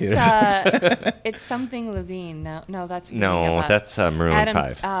the computer. It's something Levine. No, that's forgetting No, about- that's Maroon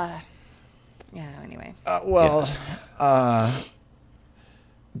Adam. 5. Yeah. Anyway,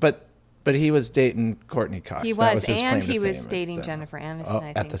 But he was dating Courtney Cox. he That was, his and claim to he was fame dating then. Jennifer Aniston. Oh, I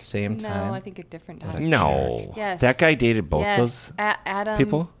think at the same time? No, I think a different time. No. Yes. That guy dated both yes. those Adam.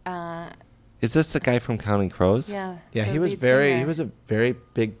 people? Is this the guy from Counting Crows? Yeah. Yeah, the he was lead very. singer. He was a very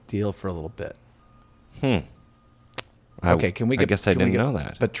big deal for a little bit. I- Okay, can we I get? guess I can we didn't get- know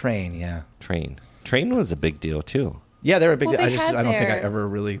that. But Train, yeah, Train. Train was a big deal too. yeah, they were a big. Well, deal. they had I don't think I their- ever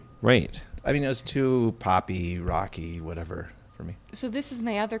really. Right. I mean, it was too poppy, rocky, whatever for me. So this is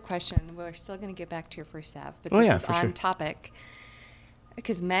my other question. We're still going to get back to your first half, but Oh, this yeah, is for on sure. topic.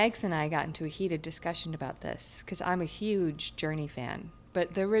 Because Mags and I got into a heated discussion about this, because I'm a huge Journey fan.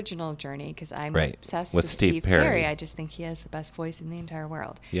 But the original Journey, because I'm Right, obsessed with with Steve Steve Perry. Perry. I just think he has the best voice in the entire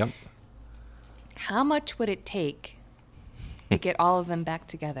world. Yep. how much would it take to get all of them back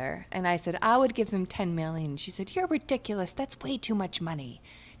together? And I said, I would give them 10 million. She said, you're ridiculous. That's way too much money.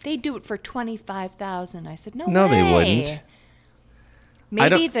 They do it for 25,000. I said, no way. they wouldn't.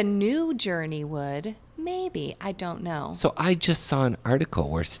 Maybe the new Journey would. Maybe. I don't know. So I just saw an article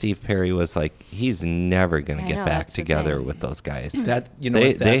where Steve Perry was like, he's never going to I get know, back that's the together thing. with those guys. That you know, They-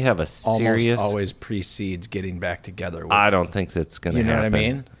 what, that they have a serious- almost always precedes getting back together. With, I don't think that's going to You know happen. what I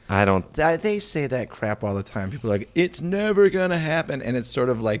mean? I don't. they say that crap all the time. People are like, it's never gonna happen, and it's sort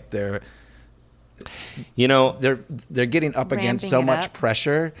of like they're getting up against Ramping so it much up.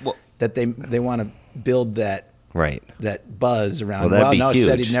 pressure Well- that they want to build that Right. buzz around. Well, that'd Well, be no,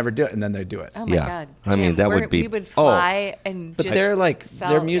 said huge. he'd never do it, and then they do it. Oh my Yeah. God. I mean, Jim, that would be- We would oh. fly and But just they're like sell-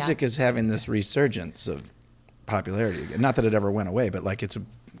 their music yeah. is having this resurgence of popularity. Not that it ever went away, but like it's a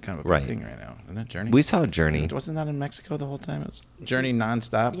kind of a big Right. thing right now, isn't it? Journey. We saw Journey. Wasn't that in Mexico the whole time? It was Journey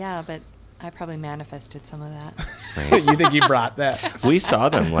nonstop. Yeah, but I probably manifested some of that. Right? You think you brought that? We saw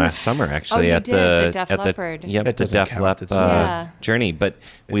them last summer actually you at did, the the Def at Leppard. Yep, That the doesn't Def count. Lepp It's Yeah. Journey. But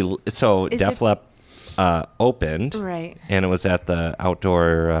Is Def it- Lepp opened, Right. and it was at the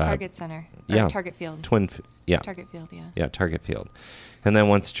outdoor Target Center. Or yeah, Target Field. Yeah, Target Field, yeah. yeah, Target Field. And then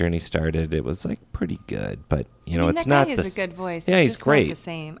once Journey started, it was like pretty good, but you know, mean, it's that not guy the has a good voice. Yeah, It's he's just not great. the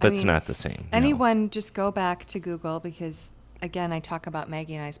same. But I it's mean, not the same. no. Anyone, just go back to Google because, again, I talk about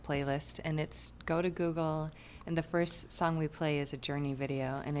Maggie and I's playlist, and it's go to Google, and the first song we play is a Journey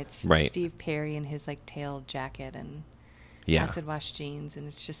video, and it's Right. Steve Perry in his like tailed jacket and Yeah. acid wash jeans, and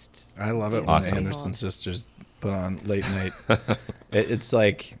it's just. I love it when Awesome. the Anderson sisters put on late night. It's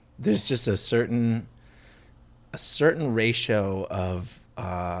like there's just a certain ratio of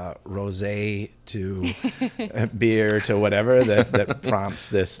rosé to beer to whatever that prompts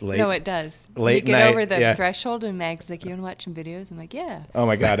this late. No, it does. late you get night, over the yeah. threshold, and Mag's like, "You want to watch some videos?" I'm like, "Yeah." Oh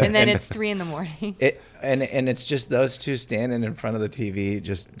my god! And then it's 3 a.m. and it's just those two standing in front of the TV,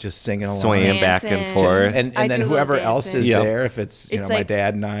 just singing along, Swaying back and Dancing. forth. and I then do whoever love else is dancing. Yep. there, if it's It's my like-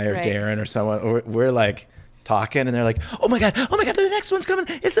 dad and I or right. Darren or someone, we're like talking, and they're like, "Oh my god, the next one's coming!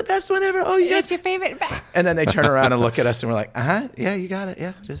 It's the best one ever! Oh, you guys!" It's your favorite. And then they turn around and look at us, and we're like, yeah, you got it.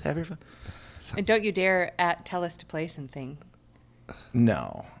 Yeah, just have your fun. And don't you dare tell us to play something.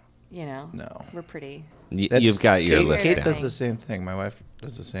 No. You know. No. We're pretty. That's- You've got your Kate, list Kate down. does the same thing. My wife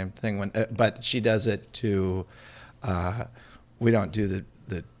does the same thing but she does it to. We don't do the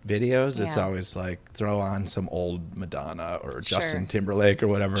videos. It's Yeah. always like throw on some old Madonna or Sure. Justin Timberlake or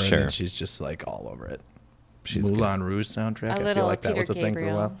whatever, Sure. and then she's just like all over it. She's Moulin Rouge soundtrack. A I feel little like that Peter was a thing for a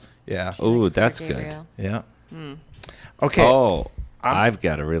Gabriel. while. Yeah. Ooh, Likes that's Peter good. Gabriel. Yeah. Hmm. Okay. Oh, I've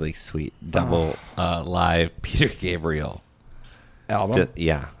got a really sweet double live Peter Gabriel. Album.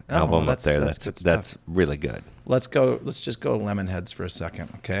 Yeah, Oh, album up that's- there. that's good stuff. That's really good. Let's go. Let's just go Lemonheads for a second.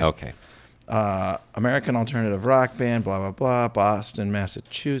 Okay. Okay. American alternative rock band, blah blah blah, Boston,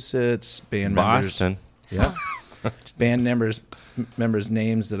 Massachusetts. Band Boston. members. Yeah. Band members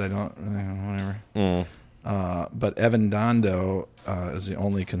names that I don't whatever. But Evan Dondo is the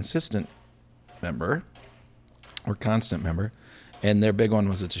only consistent member or constant member, and their big one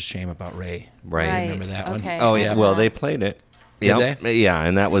was "It's a Shame About Ray." Right. Right. Remember that one? Okay. Oh yeah. Yeah. Well, they played it. Did Yep. they? Yeah,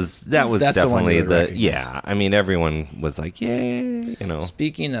 and that was That's the one definitely you would recognize. yeah. I mean, everyone was like, "Yay!" You know.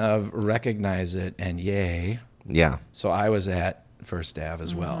 Speaking of recognize it and yay, Yeah. so I was at First Ave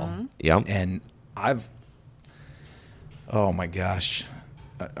as well. Yep. And oh my gosh,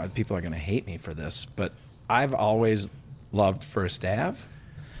 people are going to hate me for this, but I've always loved First Ave,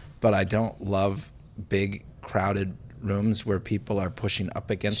 but I don't love big crowded rooms where people are pushing up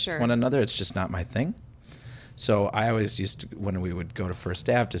against Sure. one another. It's just not my thing. So I always used to, when we would go to First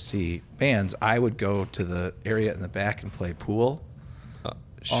Ave to see bands, I would go to the area in the back and play pool.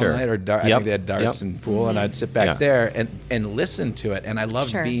 Sure. All night, or I Yep. think they had darts Yep. and pool, and I'd sit back Yeah. there and listen to it. And I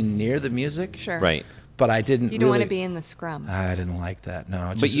loved Sure. being near the music, Sure. Right. but I didn't. You don't want really, to be in the scrum. I didn't like that. No,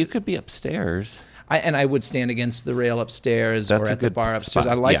 But just- you could be upstairs. I would stand against the rail upstairs That's or a at the good bar upstairs.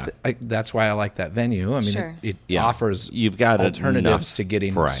 spot, I like yeah. that's why I like that venue. I mean, Sure. it Yeah. offers You've got alternatives enough to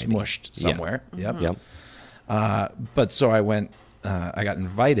getting variety. smushed Yeah. somewhere. Yep. Mm-hmm. Yep. But so I went. I got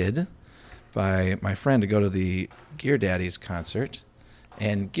invited by my friend to go to the Gear Daddies concert,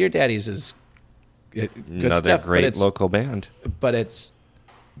 and Gear Daddies is good Another stuff. great local band. But it's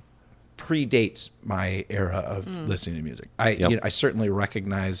predates my era of listening to music. Yep. I certainly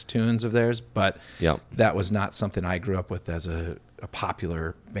recognize tunes of theirs, but Yep. that was not something I grew up with as a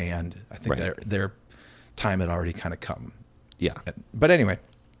popular band. I think Right. their time had already kind of come. Yeah. But anyway,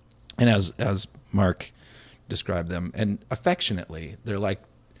 and as Mark described them, and affectionately, they're like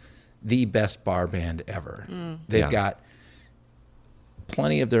the best bar band ever. They've Yeah. got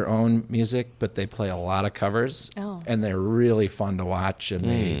plenty of their own music, but they play a lot of covers, and they're really fun to watch, and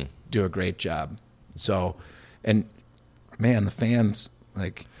they do a great job. So, and man, the fans,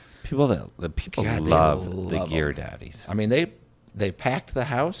 like, the people God, love the love Gear 'em. Daddies. I mean, they packed the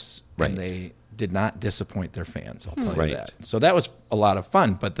house, Right. and they did not disappoint their fans. I'll tell Right. you that. So that was a lot of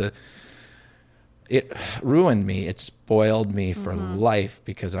fun, but it ruined me. It spoiled me for life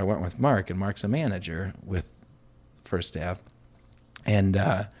because I went with Mark, and Mark's a manager with First Ave, and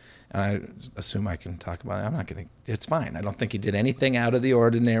I assume I can talk about it. I'm not going to. It's fine. I don't think he did anything out of the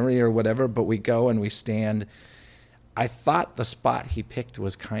ordinary or whatever. But we go and we stand. I thought the spot he picked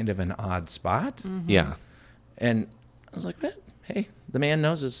was kind of an odd spot, Yeah. and I was like, "Hey, the man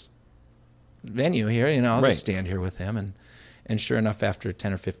knows his venue here. You know, I'll Right. just stand here with him." And sure enough, after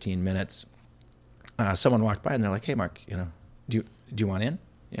 10 or 15 minutes, someone walked by and they're like, "Hey, Mark, you know, do you want in?"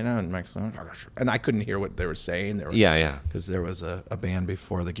 You know, and Mark's like, "Oh, sure." And I couldn't hear what they were saying. They were, Yeah. because there was a band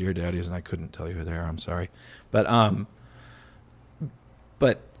before the Gear Daddies, and I couldn't tell you who they are. I'm sorry, but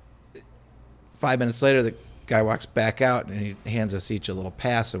 5 minutes later, the guy walks back out and he hands us each a little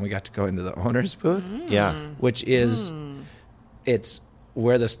pass, and we got to go into the owner's booth, Yeah. which is it's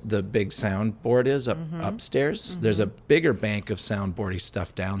where the big soundboard is upstairs. There's a bigger bank of soundboardy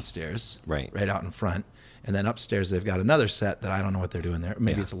stuff downstairs, Right. out in front. And then upstairs, they've got another set that I don't know what they're doing there.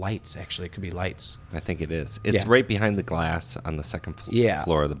 Maybe Yeah. it's lights, actually. It could be lights. I think it is. It's Yeah. right behind the glass on the second Yeah.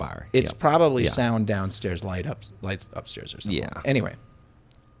 floor of the bar. It's Yep. probably Yeah. sound downstairs, lights upstairs or something. Yeah. Anyway,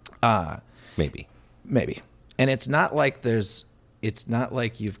 Maybe. maybe. And it's not like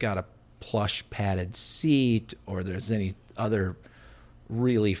you've got a plush padded seat or there's any other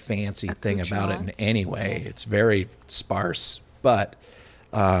really fancy thing about it in Accoutrements. any way. It's very sparse, but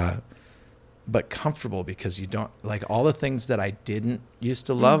comfortable, because you don't like all the things that I didn't used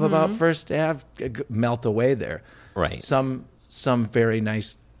to love about First Ave melt away there. Right. Some very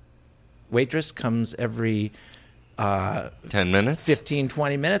nice waitress comes every 10 minutes? 15,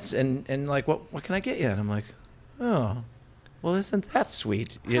 20 minutes and like, what can I get you? And I'm like, oh, well, isn't that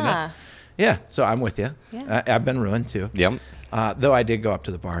sweet? You know? Huh. Yeah. So I'm with you. Yeah. I've been ruined too. Yep. Though I did go up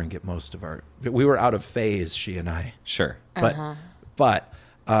to the bar and get most of we were out of phase, she and I, Sure.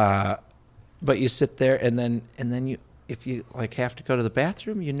 but you sit there and then you, if you like have to go to the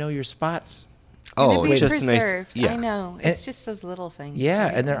bathroom, you know your spots. Oh, to be just nice. preserved. Yeah. I know. It's just those little things. Yeah.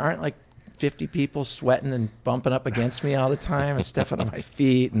 right? And there aren't like 50 people sweating and bumping up against me all the time and stepping on my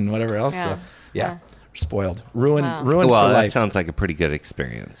feet and whatever else. Yeah. So yeah, Yeah. spoiled, ruined Wow. for Well, that life. sounds like a pretty good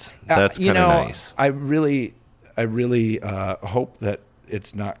experience. That's You kind of know, nice. I really hope that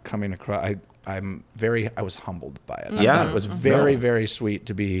it's not coming across. I was humbled by it. I Yeah. thought it was very, very sweet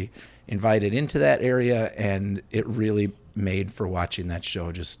to be invited into that area, and it really made for watching that show.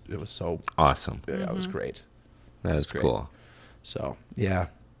 It was so, Awesome. yeah, it was great. That is great. cool. So yeah,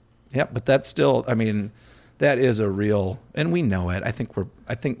 but that's still, I mean, that is a real, and we know it. I think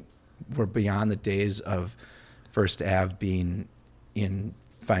we're beyond the days of First Ave being in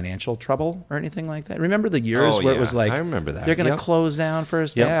financial trouble or anything like that. Remember the years Oh, where it was yeah. like, I remember that. they're going to Yep. close down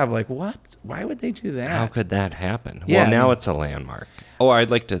First Yep. Ave. Like, what? Why would they do that? How could that happen? Yeah, well, I now mean- it's a landmark. Oh,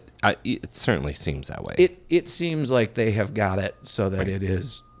 I'd like to. It certainly seems that way. It seems like they have got it so that it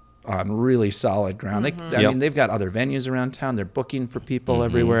is on really solid ground. I Yep. mean, they've got other venues around town. They're booking for people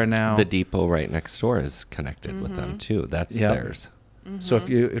everywhere now. The depot right next door is connected with them too. That's Yep. theirs. So if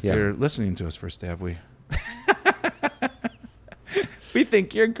Yeah. you're listening to us, First Ave, we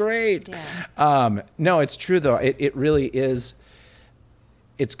think you're great. Yeah. No, it's true though. It really is.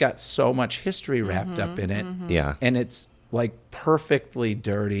 It's got so much history wrapped up in it. Yeah. And it's like perfectly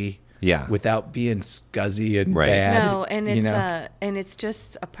dirty. Yeah. Without being scuzzy and Right. bad. No, and you it's know? and it's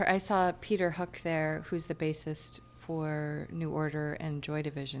just I saw Peter Hook there, who's the bassist for New Order and Joy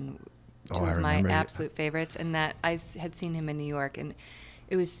Division, two Oh, I of my remember. absolute favorites. And that had seen him in New York, and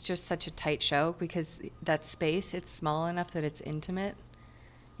it was just such a tight show because that space, it's small enough that it's intimate.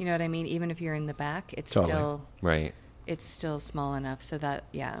 You know what I mean? Even if you're in the back, it's Totally. Right. it's still small enough so that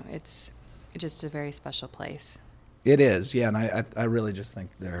it's just a very special place. It is, yeah, and I really just think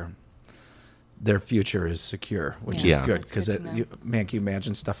their future is secure, which Yeah. is good That's because good to know. man, can you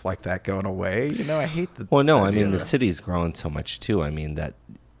imagine stuff like that going away? You know, I hate the. Well, no, I idea mean, of the it. city's grown so much too. I mean, that,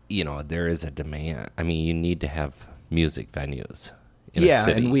 there is a demand. I mean, you need to have music venues in a Yeah,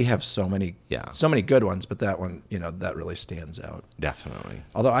 city. and we have so many good ones, but that one, that really stands out. Definitely.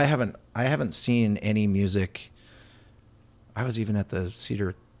 Although I haven't seen any music. I was even at the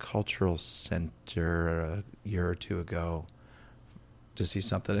Cedar Cultural Center a year or two ago to see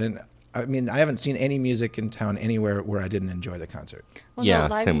something, and I mean, I haven't seen any music in town anywhere where I didn't enjoy the concert. Well, Yeah,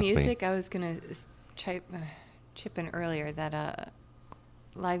 no, live same with me. music, I was going to chip in earlier that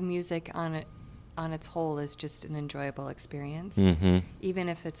live music on its whole is just an enjoyable experience. Mm-hmm. Even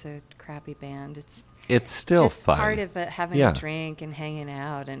if it's a crappy band, It's still just fun. part of it, having Yeah. a drink and hanging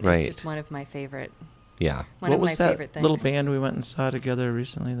out, and Right. it's just one of my favorite. Yeah. One what of was my that favorite things. little band we went and saw together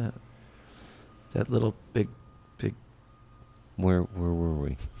recently? That little big. Where were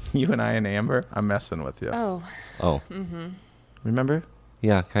we? You and I and Amber. I'm messing with you. Oh, Oh, Remember?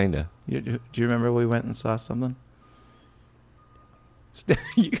 yeah, kind of. Do you remember we went and saw something?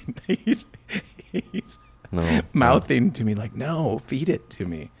 he's No. mouthing to me like, "No, feed it to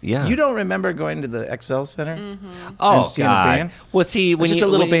me." Yeah. You don't remember going to the Excel Center? Oh, and seeing God. a band? Well, see, when just you, a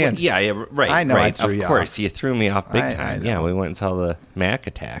little when you- band. yeah, right. I know I right. threw of you course, off. you threw me off big I time. know. Yeah, we went and saw the Mac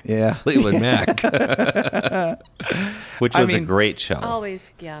Attack. Yeah. Fleetwood Mac, which I was a mean, great show.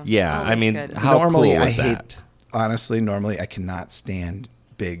 always, yeah. Yeah, I always mean, good. how normally, cool I was hate. that? Honestly, normally I cannot stand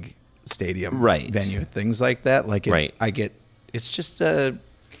big stadium Right. venue things like that. Like, Right. I get. It's just too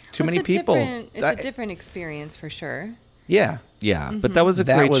Well, many it's people. It's a different experience for sure. Yeah, Yeah, but that was a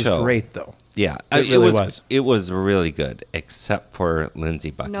that great was show. great though. Yeah, It really was. It was really good, except for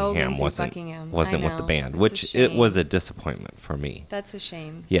Lindsey Buckingham Lindsey wasn't Buckingham. wasn't I with the know. band, It's a which it was shame. a disappointment for me. That's a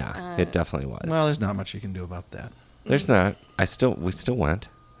shame. Yeah, it definitely was. Well, there's not much you can do about that. There's not. We still went.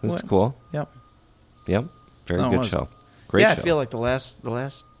 It was What? cool. Yep. Yep, very No, it good was. show. Great Yeah, show. I feel like the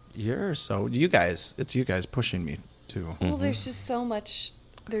last year or so, it's you guys pushing me to. Well, there's just so much.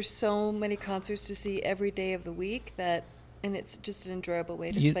 There's so many concerts to see every day of the week and it's just an enjoyable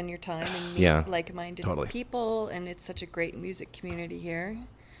way to You- spend your time and meet Yeah. like-minded Totally. people, and it's such a great music community here.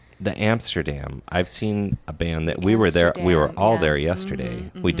 The Amsterdam. I've seen a band that we were there. We were Amsterdam, all yeah. there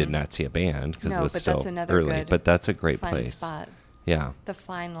yesterday. We did not see a band because No, it was but still that's another early. good But that's a great Fun place. spot. Yeah, The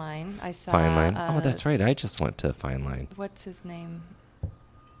Fine Line. I saw. Fine Line. Oh, that's right. I just went to Fine Line. What's his name?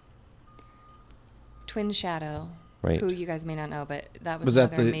 Twin Shadow. Right. Who you guys may not know, but that was Was that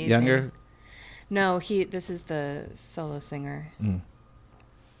another the amazing. younger? No, this is the solo singer.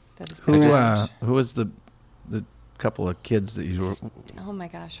 That is Who correct. who was the couple of kids that you Oh my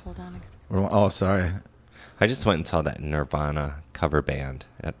gosh! Hold on. were? Oh, sorry. I just went and saw that Nirvana cover band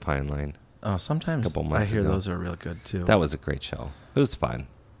at Fine Line. Oh, sometimes Couple I months hear ago. those are real good too. That was a great show. It was fun.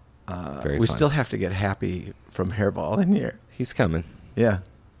 Very we fun. still have to get Happy from Hairball in here. He's coming. Yeah,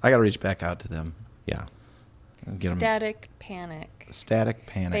 I got to reach back out to them Yeah. and get them. Static Panic. Static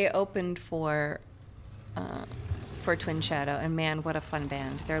Panic. They opened for Twin Shadow, and man, what a fun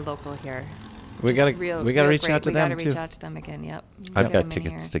band! They're local here. We Just gotta real reach great. out to we them gotta too. reach out to them again. Yep. I've Get got them in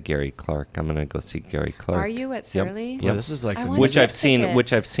tickets here. to Gary Clark. I'm gonna go see Gary Clark. Are you at Yep. Surly? Boy, Yep. this is like I the wanna Which get I've seen, tickets.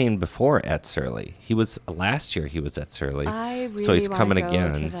 which I've seen before at Surly. He was last year. He was at Surly, I so he's really coming wanna go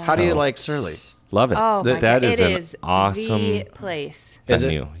to again. that. How do you so- like Surly? Love it. Oh my That god! is It an is awesome the place. Is it?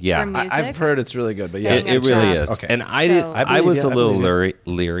 venue. Yeah, For me- I've Music? heard it's really good, but yeah, Hang It, on it really track. is. Okay. And I So- did. I I believe was you, a I little believe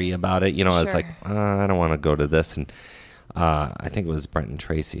leery about it. You know, I was Sure. like, I don't want to go to this. And I think it was Brent and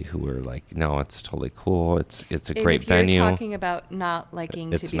Tracy who were like, no, it's totally cool. It's a And great if you're venue. talking about not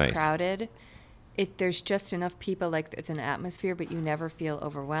liking It's to be nice. crowded, there's just enough people. Like it's an atmosphere, but you never feel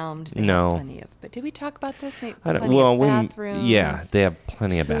overwhelmed. They No. have plenty of. But did we talk about this? Maybe I don't- plenty well, of bathrooms. yeah, they have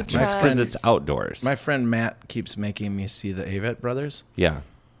plenty of food bathrooms trucks. because it's outdoors. my friend Matt keeps making me see the Avett Brothers, yeah,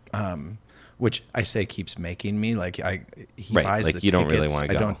 which I say keeps making me like he Right, buys like the you don't really tickets.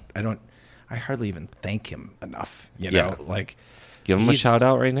 wanna go. I hardly even thank him enough. You Yeah. know, like give them a he's- shout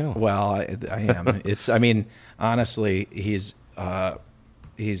out right now. Well, I am. I mean, honestly, he's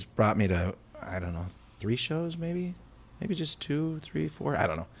brought me to, I don't know, 3 shows, maybe just 2, 3, 4. I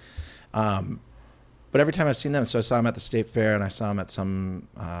don't know. But every time I've seen them, so I saw him at the State Fair, and I saw him at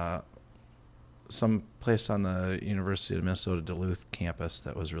some place on the University of Minnesota Duluth campus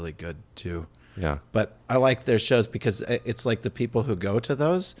that was really good too. Yeah, But I like their shows because it's like the people who go to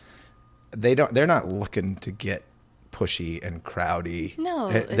those, they're not looking to get pushy and crowdy. No,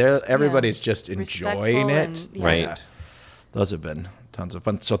 everybody's yeah, just respectful enjoying it. and, yeah. Right. Those have been tons of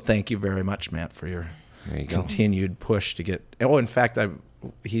fun. So thank you very much, Matt, for your There you go. continued push to get. Oh, in fact,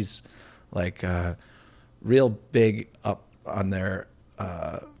 he's like real big up on their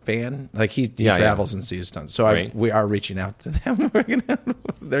fan. Like he Yeah, travels and sees tons. So Right. we are reaching out to them.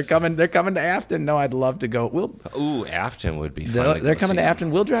 They're coming to Afton. No, I'd love to go. Ooh, Afton would be fun. They're coming to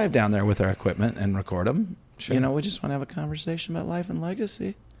Afton. We'll drive down there with our equipment and record them. Sure. You know, we just want to have a conversation about life and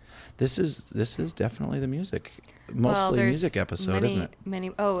legacy. This is definitely the music, mostly there's music episode, many, isn't it?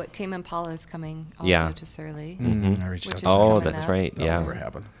 Many. Oh, Tame Impala is coming also Yeah. to Surly. I reached Which out. is to Oh, coming that's up. right. That'll Yeah, never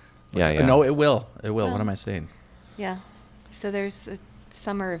happen. yeah. No, it will. It will. Well. What am I saying? Yeah. So there's a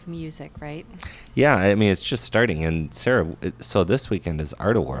summer of music, right? Yeah, I mean, it's just starting. And Sarah, so this weekend is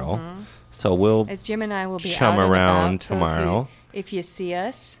Art of Whirl. So we'll As Jim and I will be chum out and around about, so if tomorrow. If you see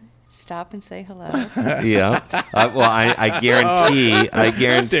us, stop and say hello. Yeah. Well, I guarantee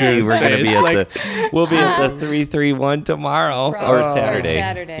we're going to be we'll be at the 331 tomorrow or Saturday.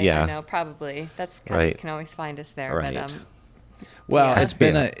 Saturday. Yeah. I know, probably. That's kind Right. of, you can always find us there. Right. But Well, Yeah. it's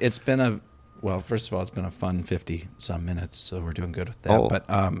been a well, first of all, it's been a fun 50 some minutes, so we're doing good with that. Oh. But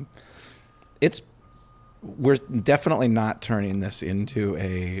we're definitely not turning this into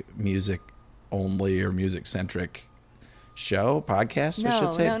a music only or music centric podcast, I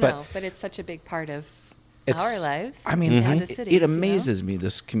should say. No. But it's such a big part of our lives. I mean, and the it cities, amazes me,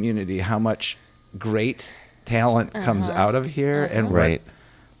 this community, how much great talent comes out of here. And Right.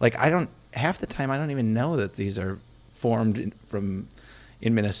 half the time I don't even know that these are formed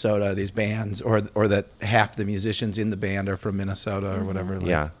in Minnesota, these bands, or that half the musicians in the band are from Minnesota or whatever.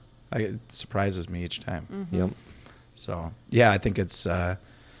 Yeah. It surprises me each time. Yep. So yeah, I think it's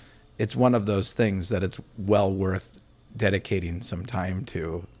one of those things that it's well worth dedicating some time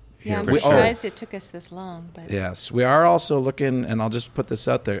to. Yeah, I'm here. surprised it took us this long. But Yes, we are also looking, and I'll just put this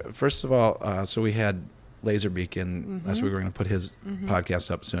out there. First of all, so we had Laserbeak in, as we were going to put his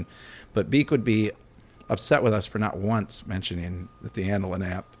podcast up soon, but Beak would be upset with us for not once mentioning that the Andelin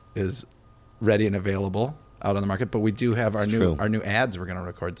app is ready and available out on the market. But we do have our new ads we're going to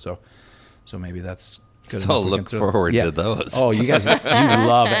record, so maybe that's good. So enough. We can look throw- forward Yeah. to those. Oh, you guys, you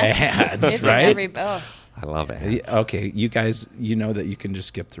love ads, it's in right? I love it. Yeah, okay, you guys, you know that you can just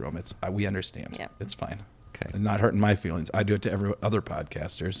skip through them. It's we understand. Yep. It's fine. Okay. And not hurting my feelings. I do it to every other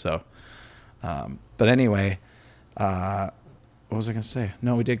podcaster. So, but anyway, what was I going to say?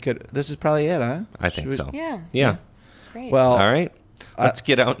 No, we did good. This is probably it, huh? I think Should so. Yeah. Yeah. Great. Well, All right. Let's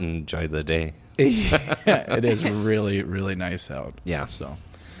get out and enjoy the day. it is really, really nice out. Yeah. So, all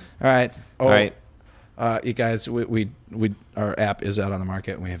right. Oh, All right. you guys, we our app is out on the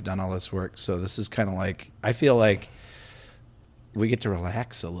market, and we have done all this work. So this is kind of like, I feel like we get to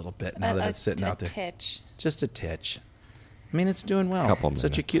relax a little bit now that it's sitting out there. Titch. Just a titch. I mean, it's doing well. Couple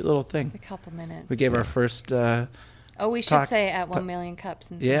Such a minutes. cute little thing. A couple minutes. We gave our first, We should talk- say at 1 million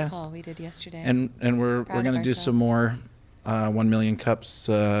cups in Yeah. St. Paul. We did yesterday. and we're Proud of going to do some more 1 million cups.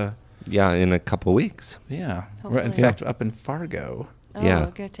 Yeah, in a couple weeks. Yeah, we're, in Hopefully. fact, up in Fargo. yeah.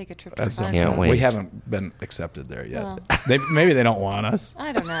 We're going to take a trip to That's- Fargo. Can't wait. We haven't been accepted there yet. Well. Maybe they don't want us.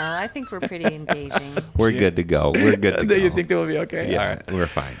 I don't know. I think we're pretty engaging. We're good to go. We're good to go. You think they will be okay? Yeah, All right. we're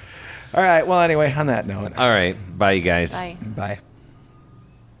fine. All right. Well, anyway, on that note, All right. Bye, you guys. Bye. bye.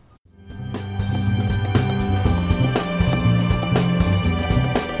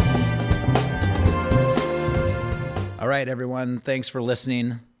 All right, everyone. Thanks for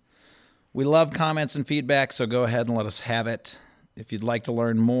listening. We love comments and feedback, so go ahead and let us have it. If you'd like to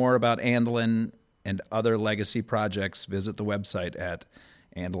learn more about Andelin and other legacy projects, visit the website at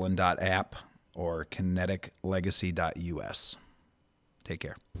andelin.app or kineticlegacy.us. Take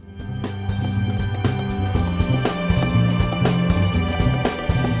care.